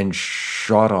and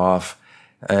shot off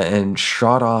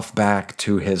back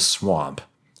to his swamp.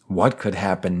 What could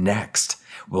happen next?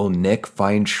 Will Nick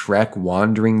find Shrek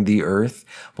wandering the earth?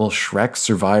 Will Shrek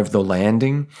survive the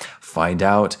landing? Find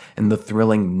out in the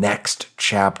thrilling next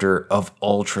chapter of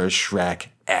Ultra Shrek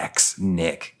X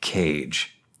Nick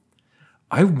Cage.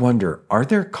 I wonder, are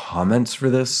there comments for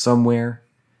this somewhere?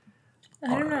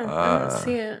 I don't know. I don't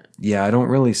see it. Yeah, I don't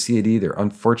really see it either,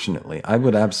 unfortunately. I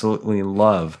would absolutely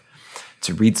love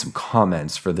to read some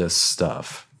comments for this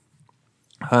stuff.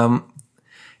 And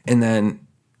then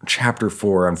chapter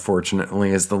 4,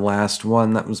 unfortunately, is the last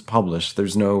one that was published.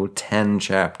 There's no 10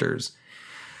 chapters.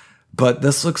 But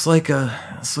this looks like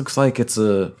it's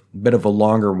a bit of a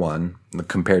longer one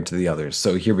compared to the others.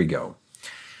 So here we go.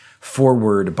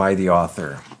 Foreword by the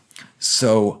author.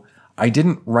 So, I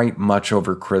didn't write much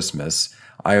over Christmas.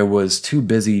 I was too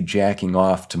busy jacking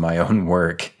off to my own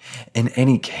work. In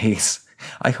any case,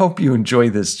 I hope you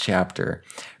enjoy this chapter.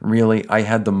 Really, I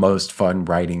had the most fun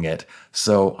writing it,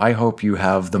 so I hope you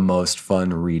have the most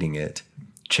fun reading it.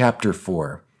 Chapter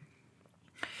 4.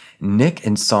 Nick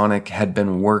and Sonic had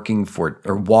been walking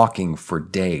for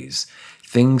days.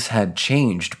 Things had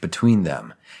changed between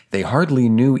them. They hardly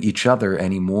knew each other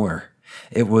anymore.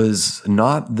 It was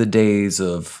not the days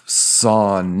of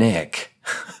Sonic.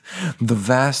 The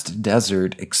vast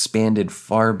desert expanded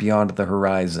far beyond the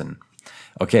horizon.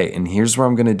 Okay, and here's where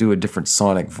I'm going to do a different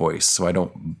Sonic voice so I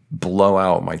don't blow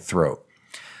out my throat.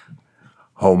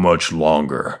 "How much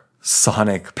longer?"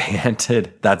 Sonic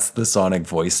panted. That's the Sonic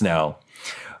voice now.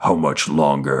 "How much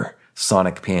longer?"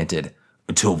 Sonic panted.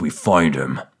 "Until we find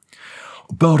him."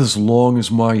 "About as long as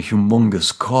my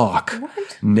humongous cock,"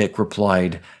 What? Nick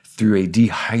replied through a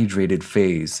dehydrated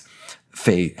haze.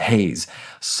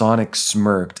 Sonic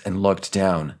smirked and looked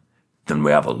down. then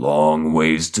we have a long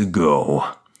ways to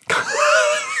go.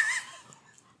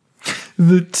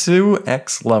 The two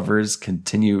ex-lovers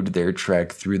continued their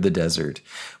trek through the desert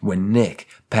when Nick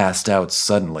passed out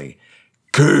suddenly.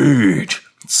 Cage!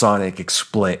 Sonic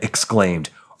exclaimed.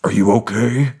 Are you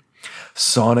okay?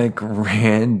 Sonic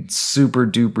ran super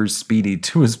duper speedy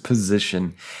to his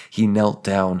position. He knelt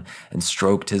down and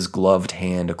stroked his gloved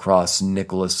hand across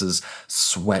Nicholas's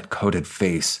sweat-coated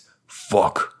face.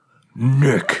 Fuck.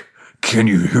 Nick, can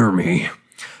you hear me?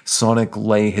 Sonic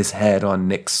lay his head on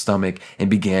Nick's stomach and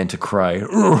began to cry.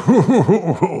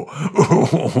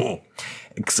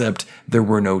 Except there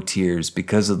were no tears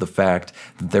because of the fact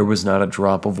that there was not a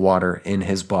drop of water in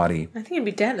his body. I think he'd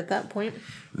be dead at that point.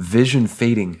 Vision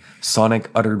fading, Sonic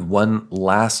uttered one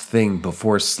last thing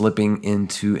before slipping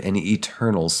into an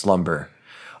eternal slumber.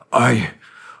 I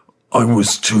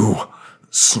was too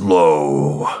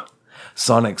slow.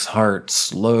 Sonic's heart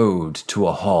slowed to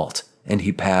a halt, and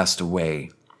he passed away.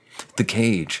 The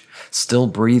cage, still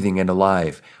breathing and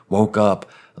alive, woke up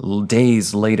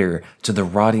days later to the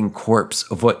rotting corpse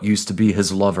of what used to be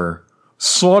his lover.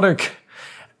 Sonic!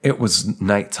 It was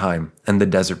nighttime, and the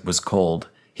desert was cold.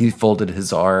 He folded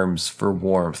his arms for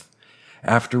warmth.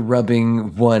 After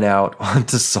rubbing one out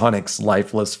onto Sonic's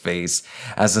lifeless face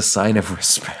as a sign of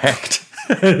respect.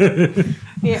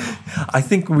 Yeah. I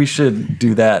think we should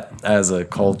do that as a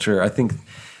culture. I think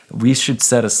we should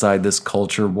set aside this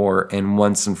culture war and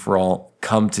once and for all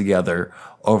come together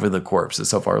over the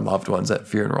corpses of our loved ones at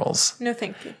funerals. No,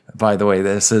 thank you. By the way,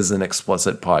 this is an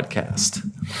explicit podcast.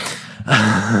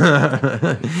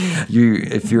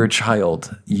 If you're a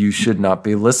child, you should not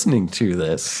be listening to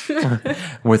this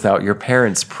without your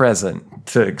parents present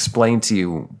to explain to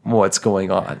you what's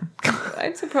going on.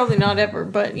 I'd say probably not ever,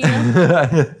 but you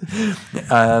know.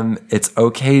 It's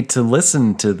okay to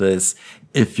listen to this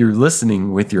if you're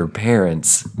listening with your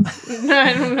parents.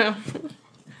 I don't know.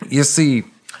 You see,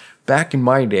 back in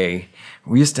my day,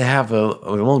 we used to have a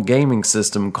little gaming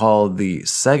system called the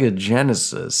Sega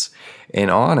Genesis, and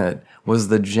on it was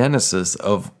the genesis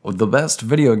of the best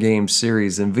video game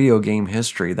series in video game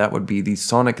history. That would be the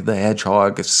Sonic the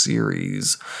Hedgehog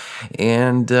series.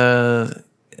 And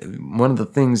one of the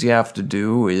things you have to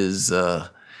do is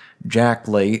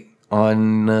jaculate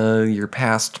on your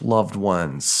past loved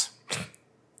ones.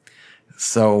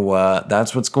 So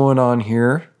that's what's going on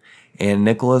here. And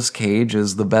Nicolas Cage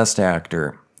is the best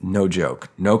actor. No joke.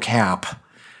 No cap.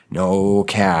 No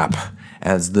cap,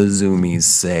 as the Zoomies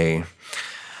say.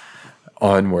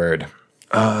 Onward.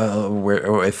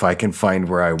 Where if I can find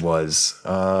where I was.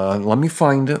 Let me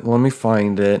find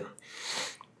it.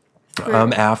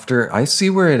 After I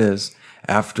see where it is.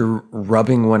 After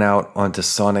rubbing one out onto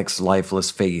Sonic's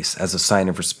lifeless face as a sign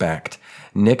of respect,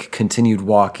 Nick continued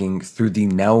walking through the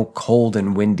now cold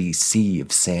and windy sea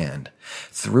of sand.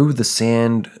 Through the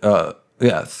sand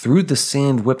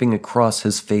whipping across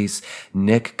his face,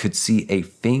 Nick could see a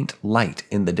faint light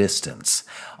in the distance,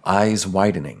 eyes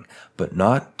widening, but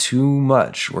not too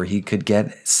much where he could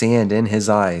get sand in his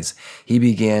eyes. He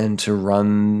began to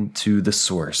run to the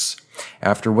source.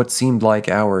 After what seemed like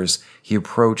hours, he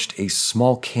approached a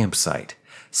small campsite.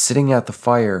 Sitting at the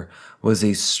fire was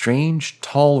a strange,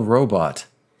 tall robot.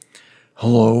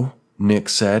 "Hello," Nick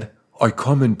said. "I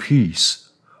come in peace."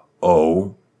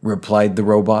 "Oh," replied the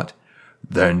robot.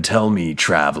 "Then tell me,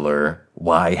 traveler,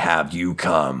 why have you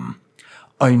come?"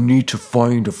 "I need to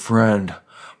find a friend.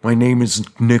 My name is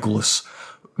Nicholas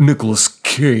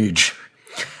Cage."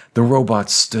 The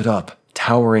robot stood up,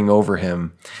 towering over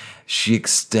him. She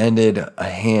extended a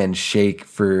hand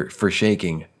for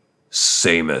shaking.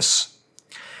 "Samus."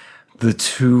 The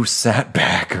two sat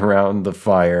back around the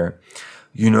fire.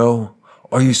 "You know,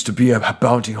 I used to be a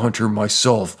bounty hunter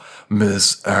myself,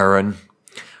 Miss Aaron."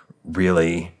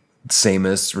 "Really?"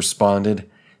 Samus responded.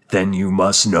 "Then you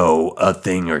must know a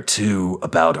thing or two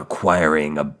about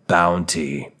acquiring a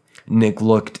bounty." Nick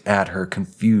looked at her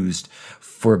confused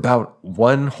for about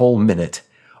one whole minute.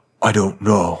 "I don't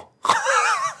know."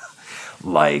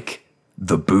 "Like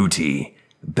the booty.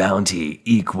 Bounty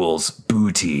equals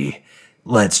booty.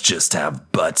 Let's just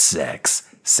have butt sex,"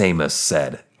 Samus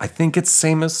said. I think it's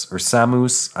Samus or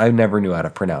Samus. I never knew how to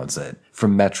pronounce it.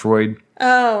 From Metroid.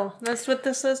 Oh, that's what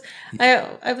this is.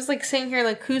 I was like saying here,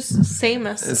 like, who's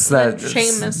Samus? It's that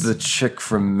Seamus. It's the chick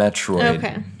from Metroid.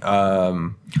 Okay.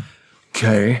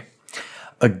 Okay.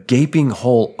 A gaping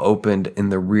hole opened in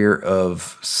the rear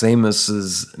of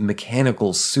Samus's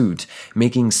mechanical suit,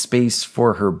 making space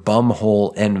for her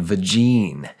bumhole and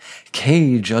vagine.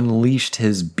 Cage unleashed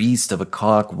his beast of a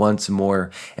cock once more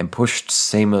and pushed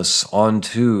Samus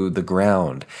onto the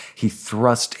ground. He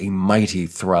thrust a mighty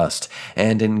thrust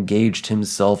and engaged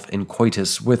himself in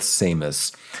coitus with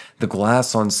Samus. The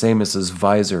glass on Samus's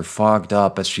visor fogged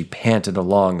up as she panted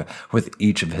along with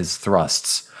each of his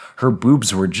thrusts. Her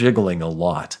boobs were jiggling a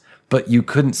lot, but you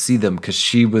couldn't see them because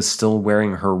she was still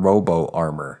wearing her robo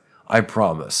armor. I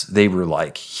promise, they were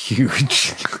like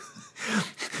huge.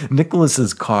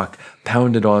 Nicholas's cock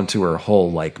pounded onto her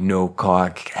hull like no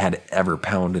cock had ever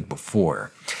pounded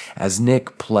before. As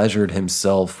Nick pleasured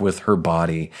himself with her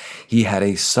body, he had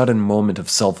a sudden moment of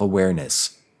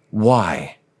self-awareness.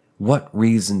 Why? What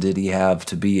reason did he have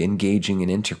to be engaging in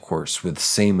intercourse with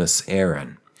Samus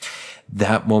Aran?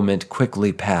 That moment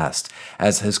quickly passed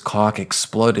as his cock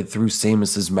exploded through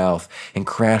Samus's mouth and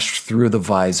crashed through the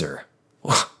visor.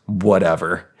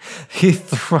 Whatever.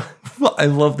 I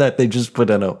love that they just put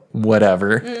in a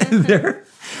whatever there.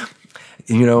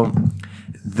 You know,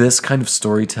 this kind of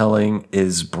storytelling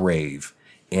is brave,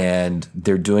 and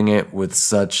they're doing it with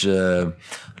such a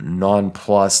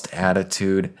nonplussed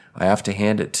attitude. I have to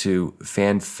hand it to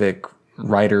fanfic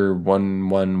writer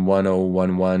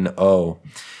 1110110.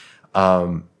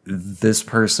 This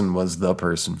person was the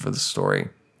person for the story.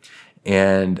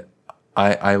 And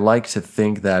I like to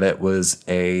think that it was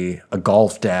a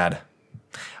golf dad.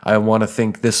 I want to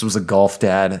think this was a golf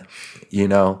dad. You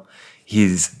know,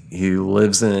 he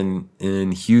lives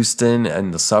in Houston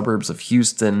and the suburbs of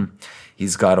Houston.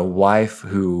 He's got a wife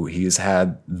who he's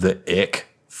had the ick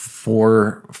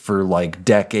for like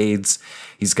decades.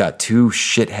 He's got 2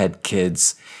 shithead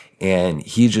kids. And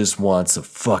he just wants a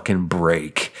fucking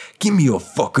break. Give me a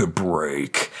fucking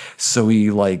break. So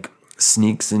he like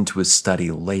sneaks into his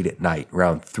study late at night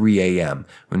around 3 a.m.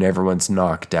 when everyone's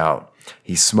knocked out.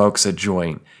 He smokes a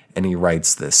joint and he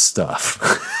writes this stuff.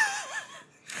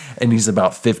 And he's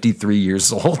about 53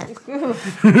 years old.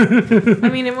 I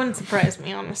mean, it wouldn't surprise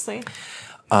me, honestly.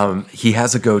 He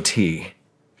has a goatee.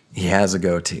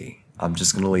 I'm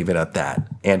just going to leave it at that.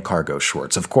 And cargo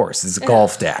shorts, of course. He's a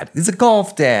golf dad.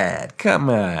 Come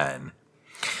on.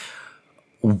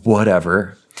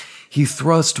 Whatever. He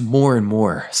thrust more and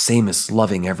more, Samus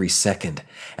loving every second.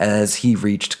 As he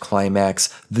reached climax,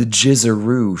 the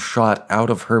jizzaroo shot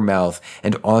out of her mouth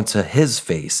and onto his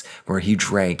face, where he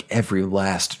drank every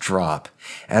last drop.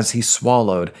 As he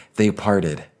swallowed, they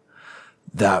parted.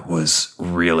 That was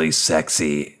really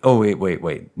sexy. Oh,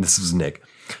 wait. This is Nick.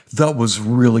 That was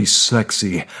really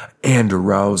sexy and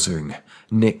arousing,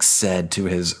 Nick said to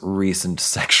his recent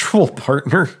sexual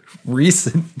partner.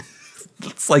 Recent?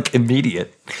 It's like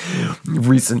immediate.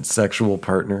 Recent sexual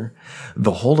partner.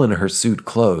 The hole in her suit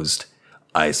closed.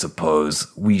 I suppose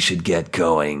we should get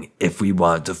going if we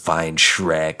want to find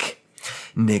Shrek.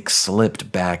 Nick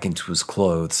slipped back into his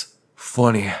clothes.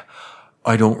 Funny,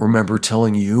 I don't remember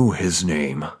telling you his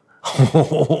name.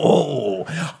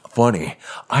 Funny,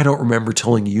 I don't remember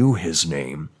telling you his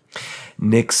name.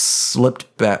 Nick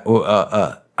slipped back.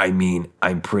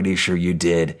 I'm pretty sure you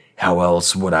did. How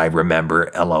else would I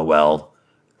remember? LOL.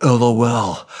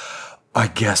 LOL. I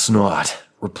guess not,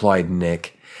 replied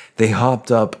Nick. They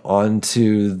hopped up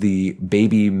onto the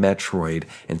baby Metroid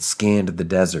and scanned the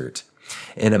desert.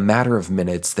 In a matter of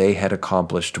minutes, they had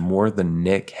accomplished more than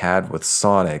Nick had with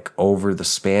Sonic over the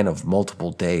span of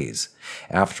multiple days.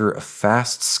 After a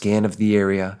fast scan of the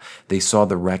area, they saw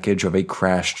the wreckage of a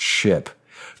crashed ship.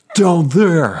 Down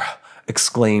there!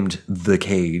 Exclaimed the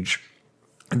Cage.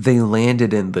 They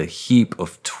landed in the heap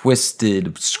of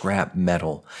twisted scrap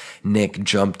metal. Nick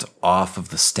jumped off of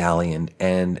the stallion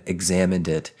and examined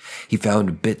it. He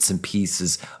found bits and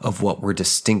pieces of what were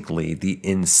distinctly the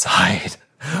inside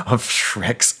of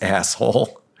Shrek's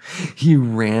asshole. He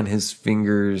ran his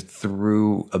fingers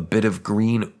through a bit of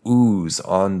green ooze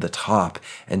on the top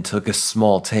and took a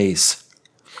small taste.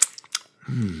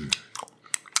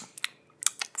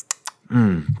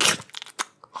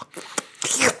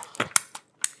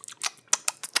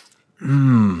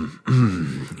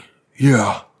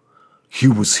 Yeah, he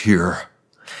was here.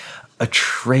 A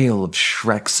trail of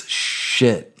Shrek's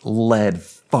shit led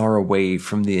far away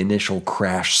from the initial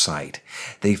crash site.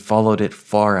 They followed it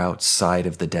far outside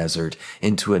of the desert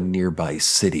into a nearby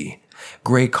city.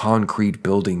 Gray concrete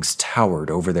buildings towered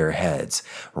over their heads.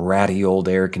 Ratty old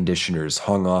air conditioners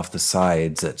hung off the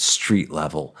sides at street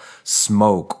level.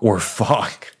 Smoke or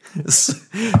fog.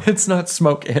 It's not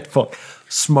smoke and fog.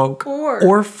 Smoke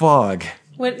or fog.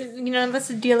 What, that's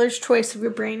a dealer's choice of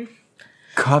your brain.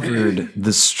 covered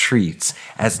the streets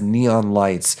as neon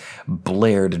lights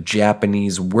blared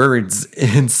Japanese words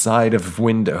inside of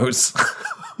windows.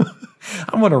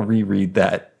 I want to reread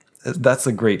that. That's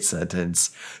a great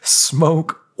sentence.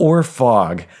 Smoke or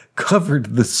fog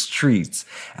covered the streets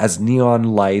as neon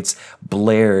lights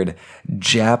blared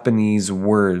Japanese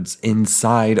words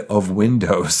inside of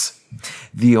windows.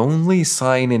 The only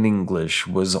sign in English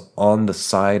was on the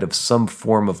side of some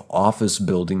form of office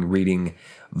building reading,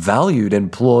 "Valued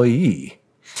employee."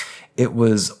 It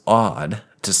was odd,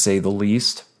 to say the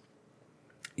least.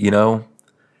 You know,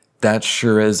 that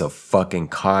sure is a fucking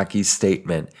cocky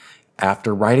statement.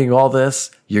 After writing all this,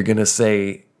 you're going to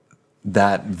say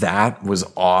that was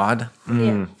odd?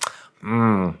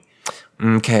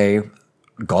 Okay,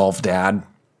 golf dad.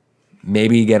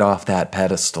 Maybe get off that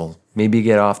pedestal. Maybe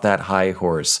get off that high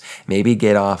horse. Maybe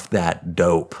get off that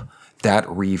dope, that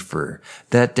reefer,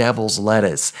 that devil's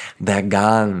lettuce, that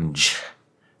ganj.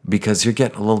 Because you're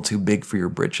getting a little too big for your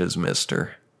britches,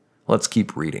 mister. Let's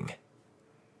keep reading.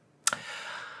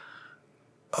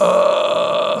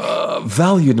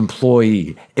 Valued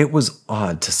employee. It was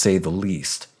odd, to say the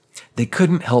least. They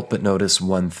couldn't help but notice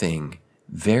one thing.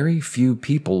 Very few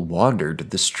people wandered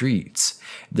the streets.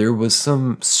 There was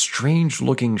some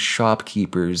strange-looking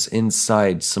shopkeepers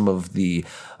inside some of the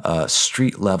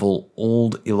street-level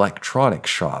old electronic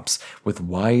shops with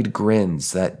wide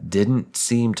grins that didn't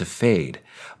seem to fade,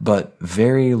 but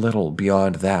very little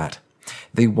beyond that.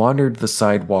 They wandered the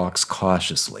sidewalks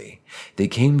cautiously. They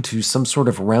came to some sort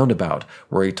of roundabout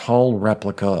where a tall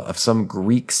replica of some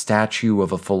Greek statue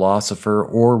of a philosopher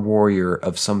or warrior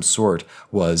of some sort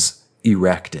was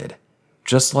erected,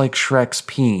 just like Shrek's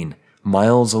peen,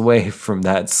 miles away from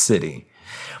that city.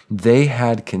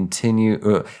 Had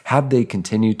they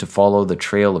continued to follow the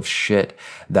trail of shit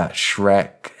that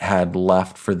Shrek had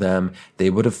left for them, they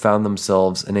would have found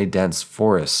themselves in a dense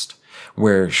forest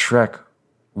where Shrek...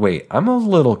 Wait, I'm a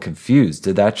little confused.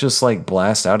 Did that just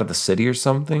blast out of the city or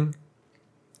something?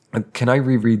 Can I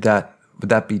reread that? Would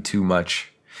that be too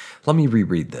much? Let me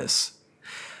reread this.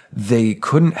 They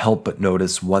couldn't help but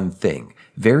notice one thing.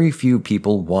 Very few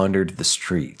people wandered the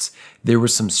streets. There were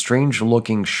some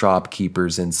strange-looking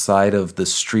shopkeepers inside of the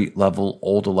street-level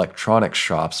old electronic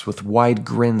shops with wide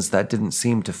grins that didn't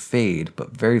seem to fade,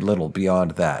 but very little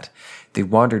beyond that. They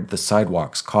wandered the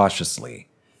sidewalks cautiously.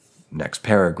 Next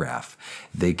paragraph.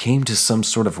 They came to some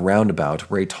sort of roundabout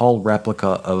where a tall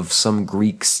replica of some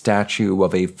Greek statue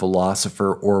of a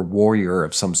philosopher or warrior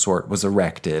of some sort was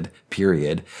erected,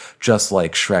 period, just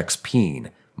like Shrek's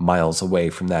peen, miles away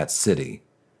from that city.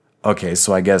 Okay,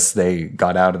 so I guess they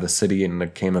got out of the city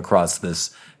and came across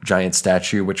this giant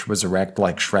statue which was erect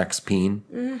like Shrek's peen.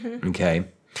 Mm-hmm. Okay.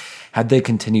 Had they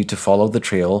continued to follow the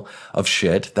trail of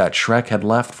shit that Shrek had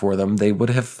left for them, they would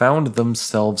have found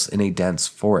themselves in a dense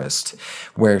forest,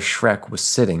 where Shrek was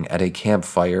sitting at a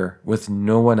campfire with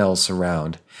no one else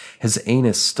around. His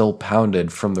anus still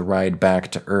pounded from the ride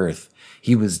back to Earth.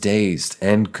 He was dazed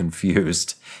and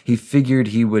confused. He figured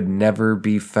he would never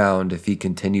be found if he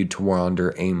continued to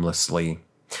wander aimlessly.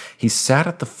 He sat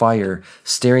at the fire,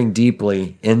 staring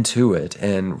deeply into it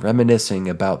and reminiscing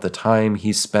about the time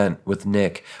he spent with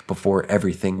Nick before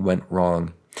everything went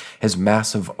wrong. His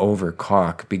massive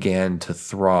overcock began to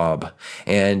throb,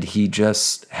 and he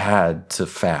just had to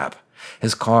fap.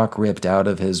 His cock ripped out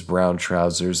of his brown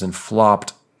trousers and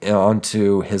flopped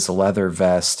onto his leather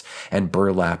vest and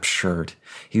burlap shirt.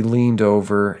 He leaned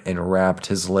over and wrapped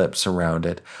his lips around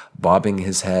it, bobbing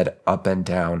his head up and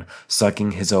down,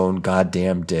 sucking his own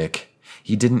goddamn dick.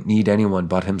 He didn't need anyone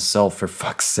but himself, for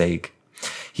fuck's sake.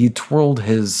 He twirled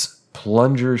his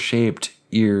plunger-shaped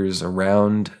ears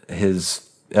around his...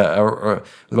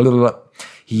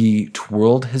 He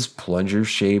twirled his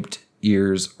plunger-shaped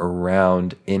ears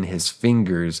around in his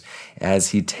fingers as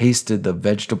he tasted the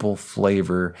vegetable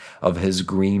flavor of his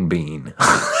green bean.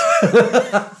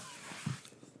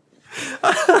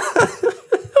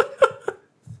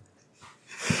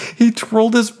 He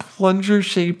twirled his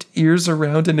plunger-shaped ears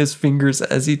around in his fingers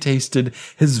as he tasted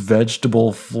his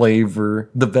vegetable flavor,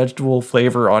 the vegetable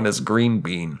flavor on his green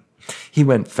bean. He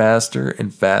went faster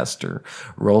and faster,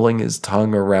 rolling his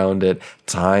tongue around it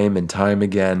time and time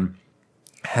again.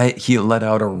 He let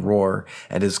out a roar,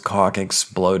 and his cock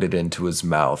exploded into his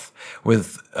mouth,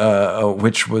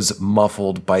 which was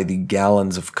muffled by the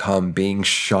gallons of cum being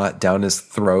shot down his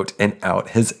throat and out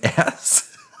his ass.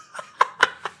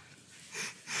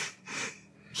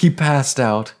 He passed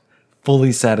out,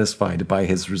 fully satisfied by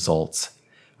his results.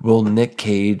 Will Nick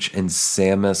Cage and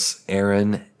Samus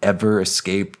Aran ever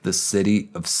escape the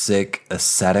city of sick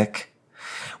ascetic?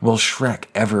 Will Shrek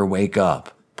ever wake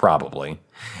up? Probably.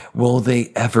 Will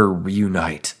they ever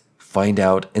reunite? Find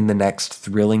out in the next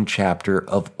thrilling chapter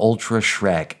of Ultra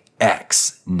Shrek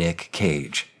X Nick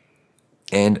Cage.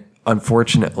 And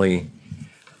unfortunately,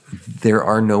 there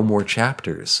are no more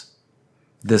chapters.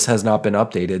 This has not been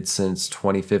updated since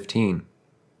 2015.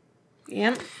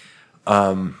 Yep.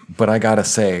 But I gotta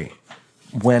say,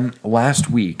 when last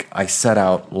week I set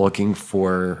out looking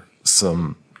for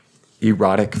some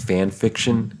erotic fan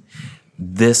fiction,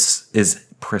 this is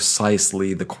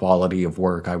precisely the quality of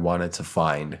work I wanted to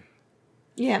find.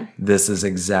 Yeah. This is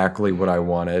exactly what I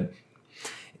wanted.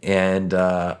 And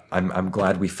I'm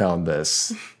glad we found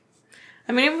this.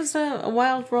 I mean, it was a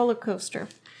wild roller coaster.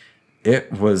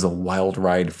 It was a wild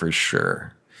ride for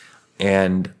sure.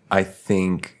 And I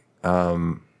think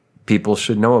people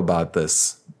should know about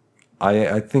this.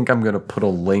 I think I'm going to put a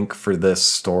link for this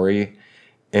story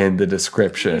in the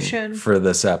description for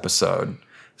this episode.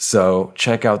 So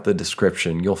check out the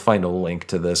description. You'll find a link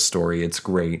to this story. It's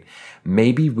great.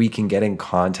 Maybe we can get in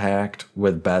contact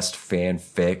with Best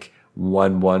Fanfic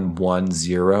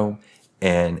 1110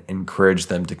 and encourage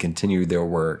them to continue their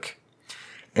work.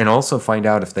 And also find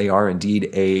out if they are indeed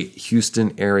a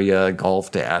Houston area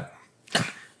golf dad.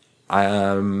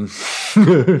 Excuse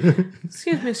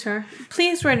me, sir.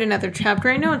 Please write another chapter.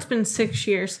 I know it's been 6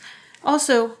 years.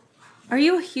 Also, are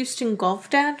you a Houston golf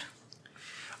dad?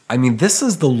 I mean, this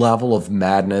is the level of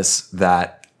madness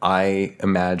that I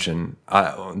imagine,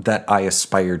 that I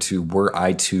aspire to, were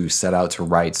I to set out to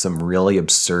write some really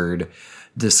absurd,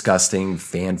 disgusting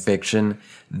fan fiction.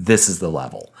 This is the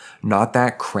level. Not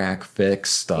that crack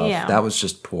fix stuff. Yeah. That was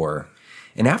just poor.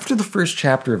 And after the first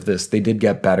chapter of this, they did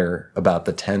get better about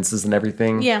the tenses and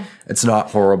everything. Yeah. It's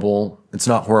not horrible. It's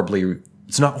not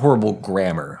horrible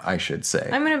grammar, I should say.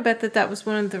 I'm going to bet that was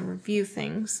one of the review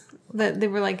things. That they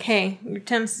were like, hey, your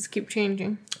tenses keep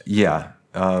changing. Yeah.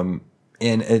 And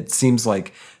it seems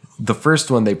like the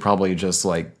first one, they probably just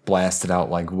like blasted out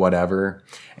like whatever.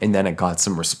 And then it got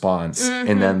some response. Mm-hmm.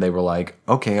 And then they were like,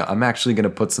 okay, I'm actually going to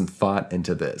put some thought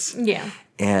into this. Yeah.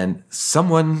 And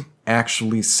someone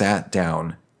actually sat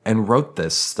down and wrote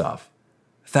this stuff.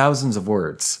 Thousands of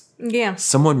words. Yeah.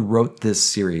 Someone wrote this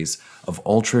series of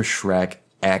Ultra Shrek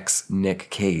X Nick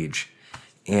Cage.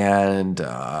 And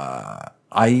I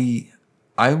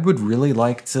would really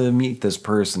like to meet this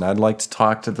person. I'd like to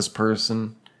talk to this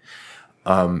person.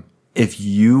 If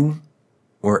you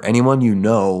or anyone you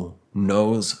know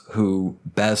knows who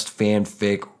Best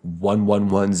Fanfic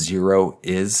 1110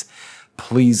 is,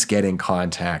 please get in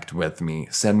contact with me.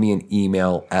 Send me an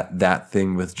email at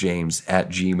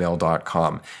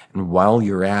thatthingwithjames@gmail.com. And while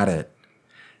you're at it,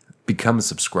 become a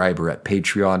subscriber at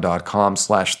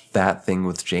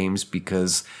patreon.com/thatthingwithjames,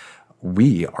 because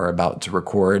we are about to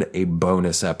record a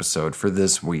bonus episode for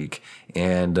this week.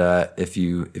 And if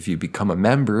you become a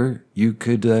member, you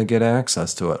could get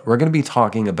access to it. We're going to be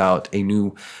talking about a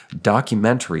new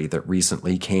documentary that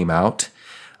recently came out,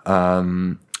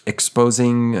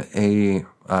 exposing a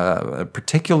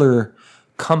particular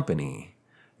company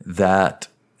that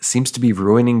seems to be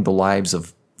ruining the lives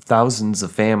of thousands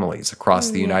of families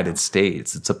across the United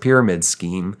States. It's a pyramid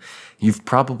scheme. You've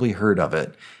probably heard of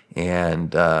it.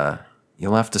 And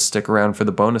you'll have to stick around for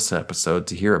the bonus episode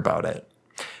to hear about it.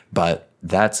 But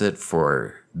that's it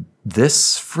for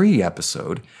this free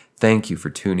episode. Thank you for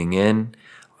tuning in.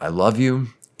 I love you,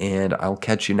 and I'll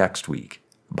catch you next week.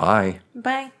 Bye.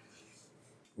 Bye.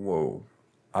 Whoa.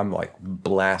 I'm like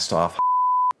blast off